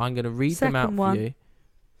first? I'm going to read them out for you.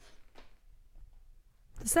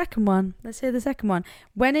 The second one. Let's hear the second one.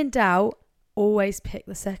 When in doubt, always pick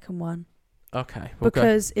the second one. Okay.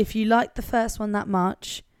 Because if you liked the first one that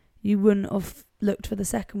much, you wouldn't have looked for the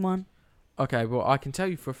second one. Okay, well, I can tell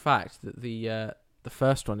you for a fact that the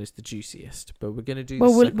first one is the juiciest, but we're going to do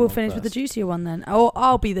we'll finish with the juicier one then. Or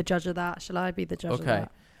I'll be the judge of that. Shall I be the judge of that?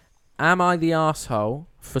 Okay. Am I the arsehole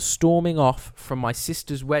for storming off from my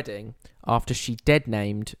sister's wedding after she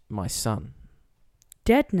dead-named my son?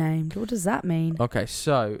 Dead-named? What does that mean? Okay,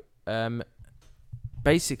 so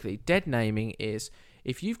basically, dead-naming is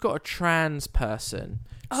if you've got a trans person.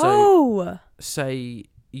 So say,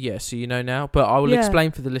 yeah, so you know now, but I will explain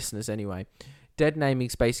for the listeners anyway. Dead-naming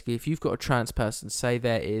is basically if you've got a trans person, say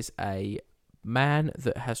there is a man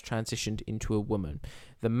that has transitioned into a woman.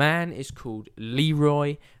 The man is called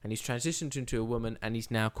Leroy, and he's transitioned into a woman, and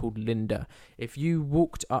he's now called Linda. If you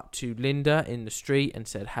walked up to Linda in the street and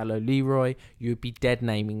said, "Hello, Leroy," you would be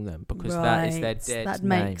dead-naming them because that is their dead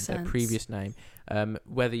name, their previous name.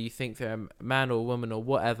 Whether you think they're a man or a woman or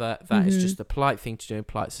whatever, that is just the polite thing to do in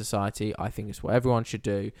polite society. I think it's what everyone should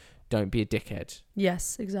do. Don't be a dickhead.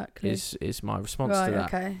 Yes, exactly. Is my response to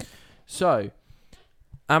that. Okay. So,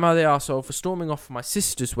 am I the arsehole for storming off from my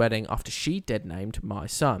sister's wedding after she dead-named my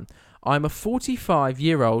son? I'm a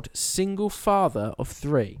 45-year-old single father of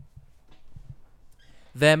 3.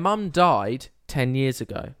 Their mum died 10 years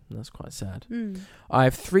ago. That's quite sad. I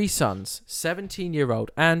have 3 sons,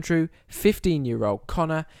 17-year-old Andrew, 15-year-old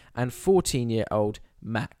Connor, and 14-year-old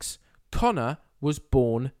Max. Connor was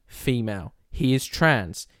born female. He is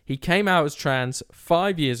trans. He came out as trans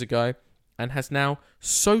 5 years ago and has now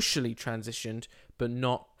socially transitioned, but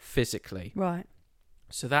not physically. Right.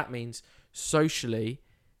 So that means socially,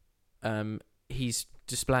 he's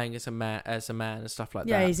displaying as a man and stuff like that.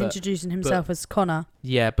 Yeah, he's introducing himself as Connor.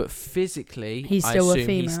 Yeah, but physically, he's still I assume a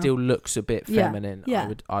female. He still looks a bit feminine.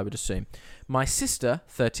 Yeah. I would assume. My sister,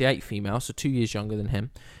 38, female, so 2 years younger than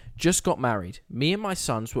him, just got married. Me and my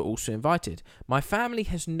sons were also invited. My family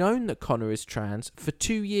has known that Connor is trans for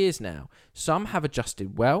 2 years now. Some have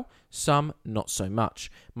adjusted well, some not so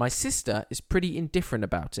much. My sister is pretty indifferent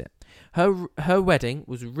about it. Her wedding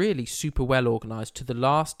was really super well organised to the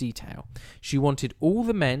last detail. She wanted all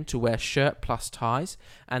the men to wear shirt plus ties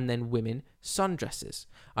and then women sundresses.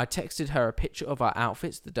 I texted her a picture of our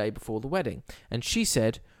outfits the day before the wedding and she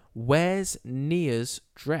said, "Where's Nia's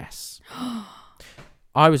dress?"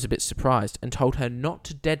 I was a bit surprised and told her not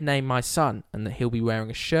to dead name my son and that he'll be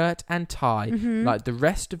wearing a shirt and tie like the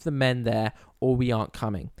rest of the men there, or we aren't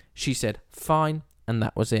coming. She said, "Fine," and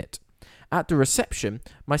that was it. At the reception,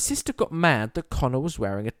 my sister got mad that Connor was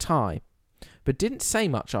wearing a tie, but didn't say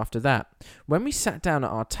much after that. When we sat down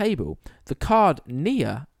at our table, the card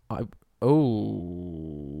Nia...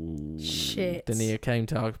 Shit. The Nia came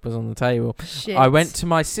to was on the table. Shit. I went to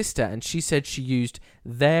my sister and she said she used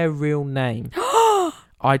their real name.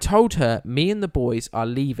 I told her me and the boys are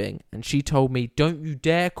leaving, and she told me, "Don't you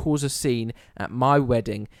dare cause a scene at my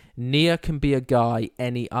wedding. Nia can be a guy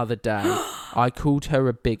any other day." I called her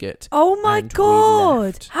a bigot. Oh my and we God.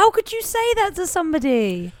 left. How could you say that to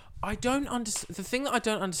somebody? I don't understand. The thing that I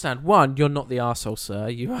don't understand, one, you're not the arsehole, sir.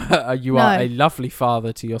 You are a lovely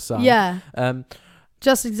father to your son. Yeah.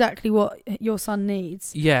 Just exactly what your son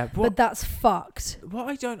needs. Yeah. But that's fucked. What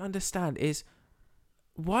I don't understand is,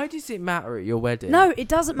 why does it matter at your wedding? No, it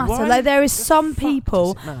doesn't matter. Why Like, there is the some fuck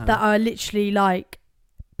people does it matter? that are literally like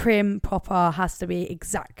prim, proper, has to be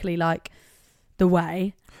exactly like the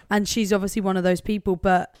way. And she's obviously one of those people,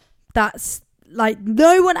 but that's like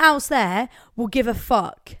no one else there will give a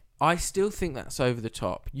fuck. I still think that's over the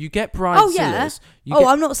top. You get bridezillas.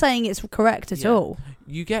 I'm not saying it's correct at all.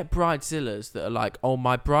 You get bridezillas that are like, "Oh,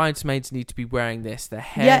 my bridesmaids need to be wearing this. Their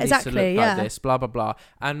hair needs to look like this, blah, blah, blah."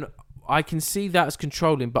 And I can see that as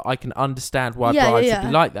controlling, but I can understand why brides would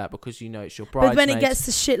be like that, because, you know, it's your bridesmaids. But when it gets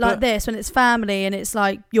to shit like this, when it's family and it's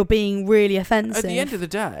like you're being really offensive. At the end of the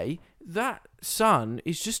day, that son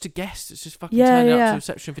is just a guest. It's just fucking turning up to a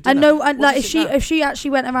reception for dinner. And no, and like if she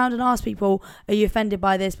actually went around and asked people, "Are you offended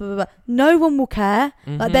by this?" Blah, blah, blah, no one will care.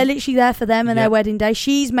 Like, they're literally there for them and their wedding day.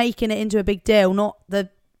 She's making it into a big deal, not the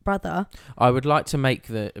brother. I would like to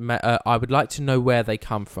I would like to know where they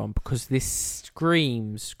come from, because this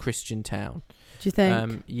screams Christian town. Do you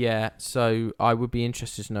think? Yeah. So I would be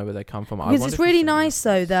interested to know where they come from. Because it's really nice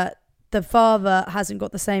though that the father hasn't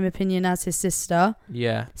got the same opinion as his sister.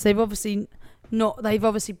 Yeah. So they've obviously,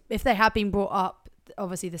 if they have been brought up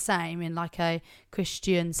obviously the same in like a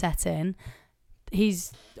Christian setting,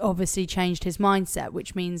 he's obviously changed his mindset,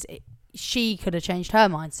 which means she could have changed her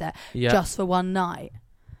mindset just for one night.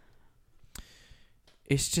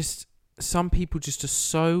 It's just, some people just are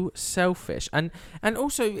so selfish, and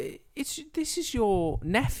also this is your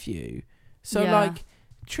nephew, so like,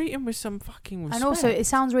 treat him with some fucking respect. And also, it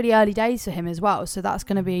sounds really early days for him as well, so that's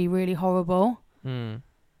going to be really horrible.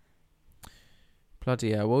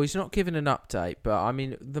 Bloody hell. Well, he's not giving an update, but I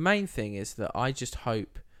mean, the main thing is that I just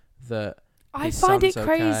hope that I find it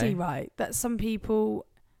crazy, right, that some people,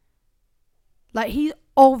 like, he's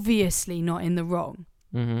obviously not in the wrong.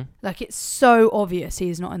 Like, it's so obvious he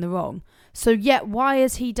is not in the wrong. So yet, why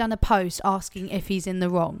has he done a post asking if he's in the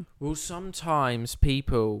wrong? Well, sometimes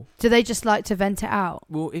people... Do they just like to vent it out?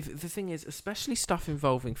 Well, if the thing is, especially stuff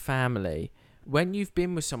involving family, when you've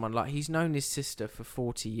been with someone, like, he's known his sister for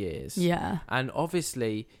 40 years. Yeah. And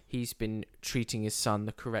obviously, he's been treating his son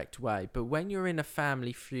the correct way. But when you're in a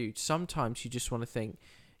family feud, sometimes you just want to think...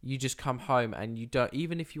 You just come home and you don't,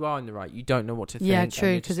 even if you are in the right, you don't know what to think. Yeah,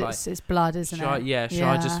 true, because it's blood, isn't it? Should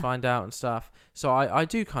I just find out and stuff? So I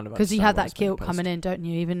do kind of, because you have that guilt coming in, don't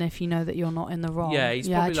you? Even if you know that you're not in the wrong. Yeah, he's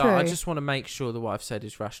probably true. like, I just want to make sure that what I've said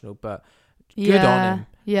is rational, but good on him.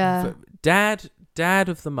 Yeah. Dad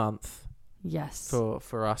of the month. Yes.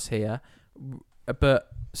 For us here. But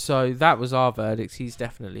so that was our verdict. He's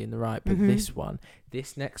definitely in the right. But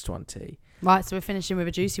this next one, T. Right, so we're finishing with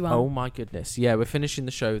a juicy one. Oh my goodness. Yeah, we're finishing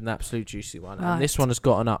the show with an absolute juicy one. Right. And this one has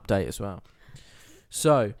got an update as well.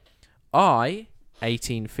 So, I,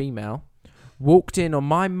 18 female, walked in on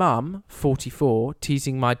my mum, 44,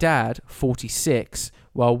 teasing my dad, 46,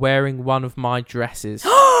 while wearing one of my dresses.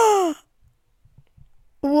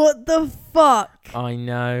 What the fuck? I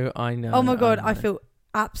know. Oh my God, I feel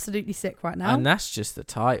absolutely sick right now. And that's just the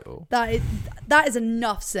title. That is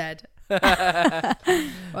enough said. Right.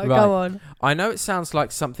 Go on. I know it sounds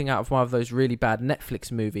like something out of one of those really bad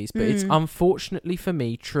Netflix movies, but it's unfortunately for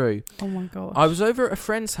me true. Oh my gosh. I was over at a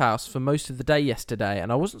friend's house for most of the day yesterday,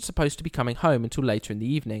 and I wasn't supposed to be coming home until later in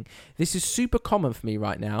the evening. This is super common for me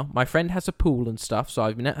right now. My friend has a pool and stuff, so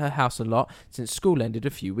I've been at her house a lot since school ended a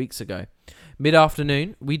few weeks ago.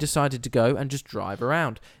 Mid-afternoon, we decided to go and just drive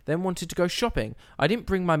around, then wanted to go shopping. I didn't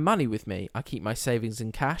bring my money with me. I keep my savings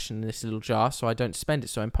in cash in this little jar so I don't spend it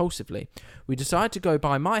so impulsively. We decided to go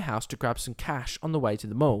by my house to grab some cash on the way to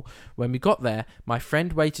the mall. When we got there, my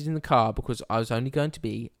friend waited in the car because I was only going to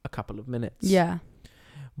be a couple of minutes. Yeah.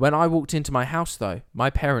 When I walked into my house, though, my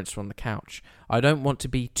parents were on the couch. I don't want to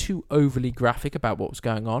be too overly graphic about what was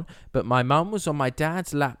going on, but my mum was on my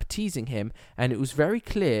dad's lap teasing him, and it was very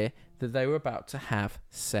clear that they were about to have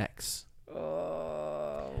sex.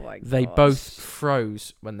 Oh my god. They both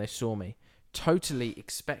froze when they saw me. Totally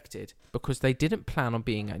expected, because they didn't plan on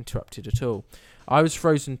being interrupted at all. I was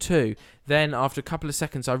frozen too. Then, after a couple of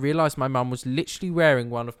seconds, I realised my mum was literally wearing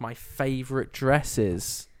one of my favourite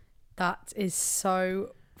dresses. That is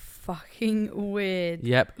so fucking weird.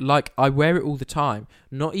 Yep, like I wear it all the time.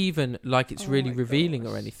 Not even like it's really my revealing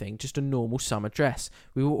gosh. or anything, just a normal summer dress.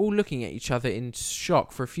 We were all looking at each other in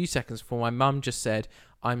shock for a few seconds before my mum just said,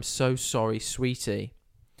 "I'm so sorry, sweetie."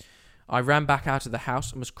 I ran back out of the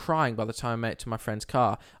house and was crying by the time I made it to my friend's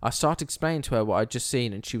car. I started explaining to her what I'd just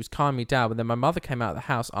seen, and she was calming me down, but then my mother came out of the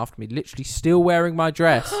house after me, literally still wearing my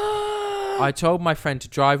dress. I told my friend to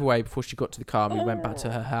drive away before she got to the car, and we went back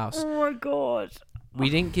to her house. Oh my god. We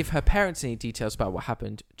didn't give her parents any details about what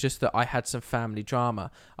happened, just that I had some family drama.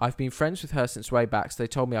 I've been friends with her since way back, so they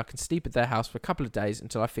told me I can sleep at their house for a couple of days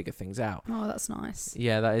until I figure things out. Oh, that's nice.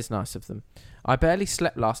 Yeah, that is nice of them. I barely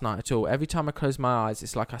slept last night at all. Every time I close my eyes,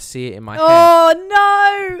 it's like I see it in my head.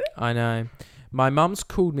 Oh, no! I know. My mum's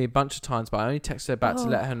called me a bunch of times, but I only texted her back to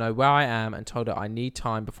let her know where I am and told her I need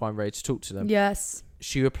time before I'm ready to talk to them. Yes.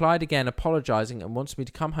 She replied again, apologising, and wants me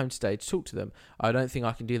to come home today to talk to them. I don't think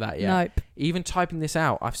I can do that yet. Nope. Even typing this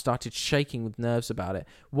out, I've started shaking with nerves about it.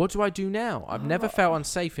 What do I do now? I've never felt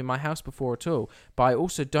unsafe in my house before at all, but I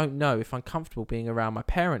also don't know if I'm comfortable being around my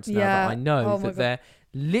parents now that I know that they're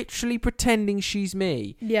literally pretending she's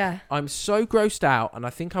me. Yeah. I'm so grossed out, and I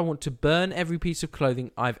think I want to burn every piece of clothing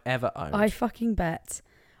I've ever owned. I fucking bet.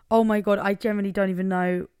 Oh my god, I generally don't even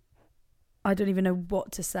know. I don't even know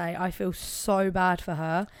what to say. I feel so bad for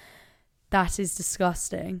her. That is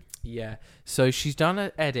disgusting. Yeah. So she's done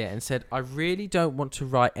an edit and said, I really don't want to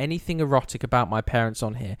write anything erotic about my parents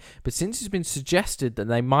on here, but since it's been suggested that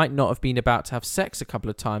they might not have been about to have sex a couple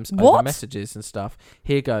of times over messages and stuff,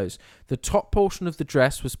 here goes. The top portion of the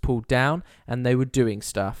dress was pulled down and they were doing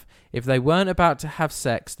stuff. If they weren't about to have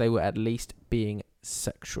sex, they were at least being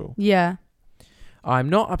sexual. Yeah.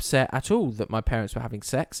 I'm not upset at all that my parents were having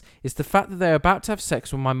sex. It's the fact that they were about to have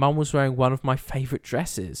sex when my mum was wearing one of my favourite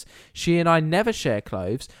dresses. She and I never share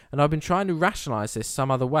clothes, and I've been trying to rationalise this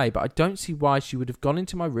some other way, but I don't see why she would have gone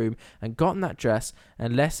into my room and gotten that dress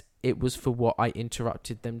unless it was for what I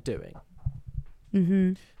interrupted them doing.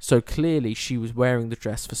 Mm-hmm. So clearly she was wearing the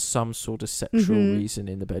dress for some sort of sexual reason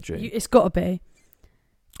in the bedroom. It's got to be.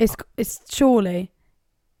 It's surely.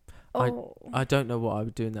 I don't know what I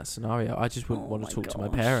would do in that scenario. I just wouldn't want to talk to my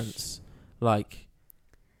parents. Like,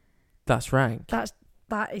 that's rank.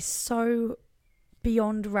 That is so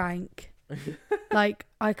beyond rank. Like,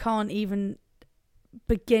 I can't even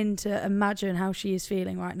begin to imagine how she is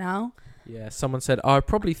feeling right now. Yeah, someone said, I'd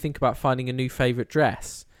probably think about finding a new favourite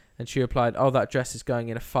dress. And she replied, that dress is going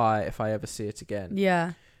in a fire if I ever see it again.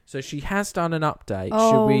 Yeah. So she has done an update.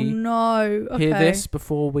 Oh, Should we no. Okay. hear this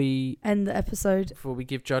before we end the episode? Before we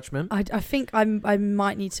give judgment? I think I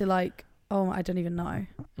might need to I don't even know.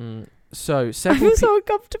 So I feel so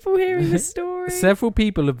uncomfortable hearing the story. Several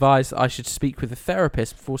people advised that I should speak with a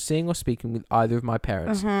therapist before seeing or speaking with either of my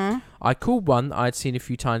parents. I called one that I had seen a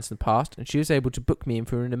few times in the past, and she was able to book me in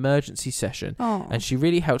for an emergency session. And she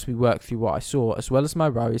really helped me work through what I saw, as well as my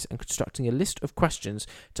worries, and constructing a list of questions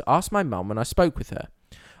to ask my mum when I spoke with her.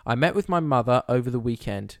 I met with my mother over the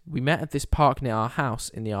weekend. We met at this park near our house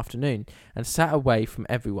in the afternoon and sat away from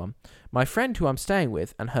everyone. My friend who I'm staying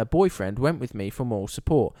with and her boyfriend went with me for moral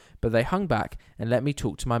support, but they hung back and let me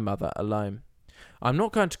talk to my mother alone. I'm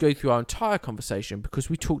not going to go through our entire conversation because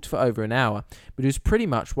we talked for over an hour, but it was pretty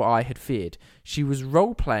much what I had feared. She was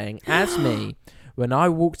role-playing as me when I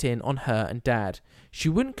walked in on her and Dad. She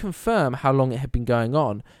wouldn't confirm how long it had been going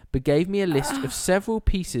on, but gave me a list of several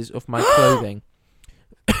pieces of my clothing.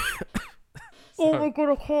 Oh my god,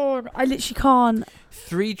 I can't. I literally can't.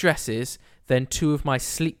 3 dresses, then 2 of my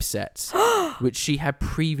sleep sets, which she had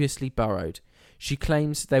previously borrowed. She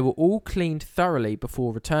claims they were all cleaned thoroughly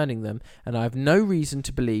before returning them, and I have no reason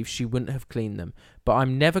to believe she wouldn't have cleaned them. But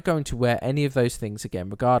I'm never going to wear any of those things again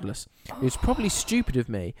regardless. It was probably stupid of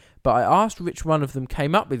me, but I asked which one of them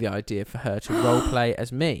came up with the idea for her to roleplay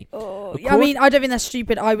as me. I mean, I don't think that's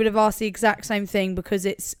stupid. I would have asked the exact same thing because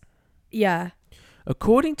it's... Yeah.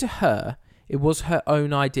 According to her, it was her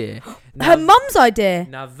own idea. Her mum's idea?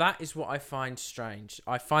 Now, that is what I find strange.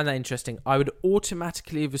 I find that interesting. I would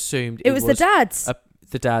automatically have assumed it was the dad's.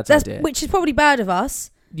 The dad's idea. Which is probably bad of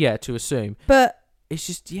us. Yeah, to assume. But it's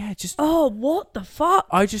just Oh, what the fuck?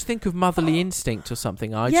 I just think of motherly instinct or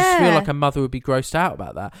something. I just feel like a mother would be grossed out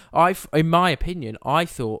about that. In my opinion, I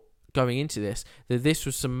thought going into this that this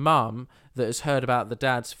was some mum that has heard about the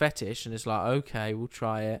dad's fetish and is like, okay, we'll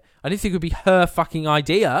try it. I didn't think it would be her fucking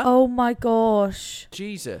idea. Oh my gosh.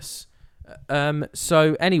 Jesus.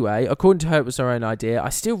 So anyway, according to her, it was her own idea. I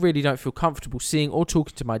still really don't feel comfortable seeing or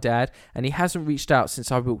talking to my dad, and he hasn't reached out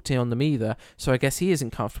since I walked in on them either, so I guess he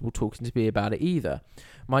isn't comfortable talking to me about it either.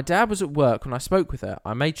 My dad was at work when I spoke with her.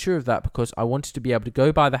 I made sure of that because I wanted to be able to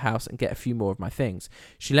go by the house and get a few more of my things.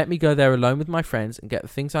 She let me go there alone with my friends and get the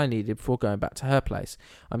things I needed before going back to her place.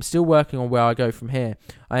 I'm still working on where I go from here.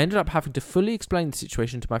 I ended up having to fully explain the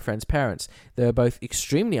situation to my friend's parents. They were both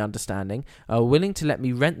extremely understanding, willing to let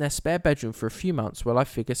me rent their spare bedroom for a few months while I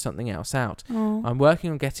figure something else out. Aww. I'm working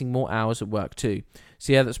on getting more hours at work too.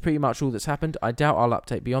 So yeah, that's pretty much all that's happened. I doubt I'll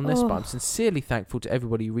update beyond this, but I'm sincerely thankful to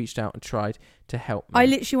everybody who reached out and tried to help me. I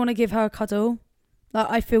literally want to give her a cuddle. Like,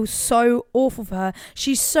 I feel so awful for her.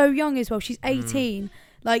 She's so young as well. She's 18.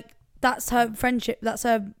 Like, that's her friendship. That's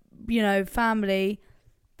her, family.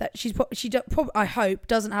 That I hope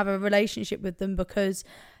doesn't have a relationship with them, because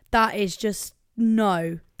that is just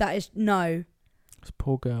no. That is no. It's a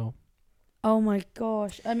poor girl. Oh my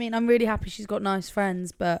gosh. I mean, I'm really happy she's got nice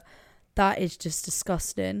friends, but that is just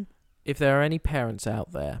disgusting. If there are any parents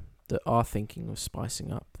out there that are thinking of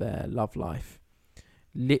spicing up their love life,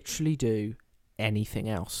 literally do anything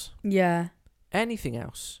else. Yeah. Anything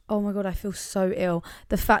else. Oh my God, I feel so ill.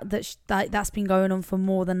 The fact that that's been going on for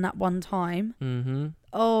more than that one time. Mm-hmm.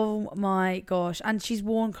 Oh my gosh. And she's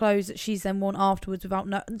worn clothes that she's then worn afterwards without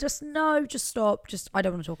just stop. I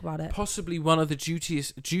don't want to talk about it. Possibly one of the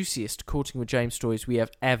juiciest courting with James stories we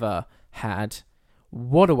have ever had.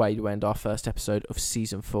 What a way to end our first episode of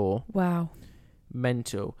season 4. Wow.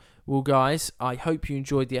 Mental. Well, guys, I hope you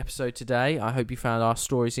enjoyed the episode today. I hope you found our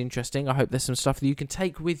stories interesting. I hope there's some stuff that you can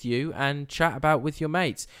take with you and chat about with your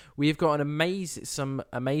mates. We have got some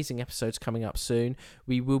amazing episodes coming up soon.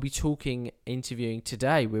 We will be interviewing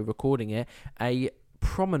today, we're recording it, a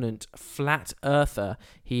prominent flat earther.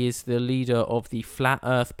 He is the leader of the Flat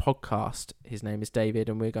Earth podcast. His name is David,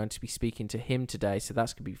 and we're going to be speaking to him today, so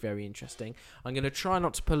that's going to be very interesting. I'm going to try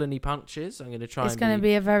not to pull any punches. It's going to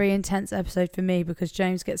be a very intense episode for me, because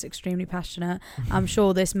James gets extremely passionate. I'm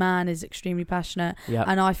sure this man is extremely passionate,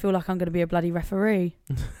 and I feel like I'm going to be a bloody referee.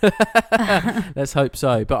 Let's hope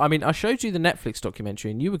so. But I mean, I showed you the Netflix documentary,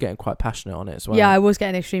 and you were getting quite passionate on it as well. Yeah, I was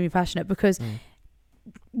getting extremely passionate because...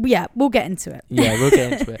 Yeah, we'll get into it. Yeah, we'll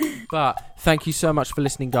get into it. But thank you so much for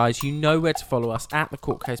listening, guys. You know where to follow us at the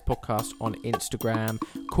Court Case Podcast on Instagram.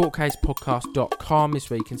 CourtCasePodcast.com is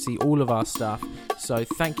where you can see all of our stuff. So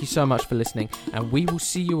thank you so much for listening, and we will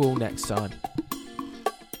see you all next time.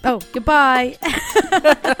 Oh, goodbye.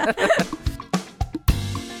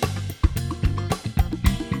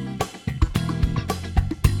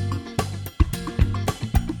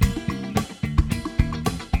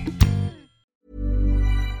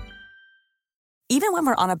 Even when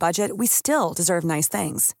we're on a budget, we still deserve nice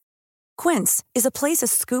things. Quince is a place to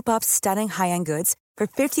scoop up stunning high-end goods for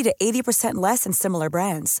 50 to 80% less than similar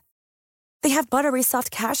brands. They have buttery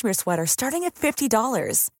soft cashmere sweaters starting at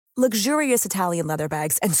 $50, luxurious Italian leather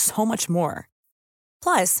bags, and so much more.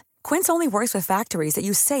 Plus, Quince only works with factories that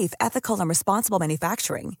use safe, ethical, and responsible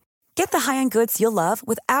manufacturing. Get the high-end goods you'll love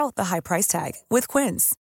without the high price tag with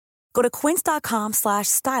Quince. Go to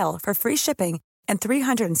quince.com/style for free shipping and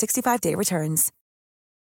 365-day returns.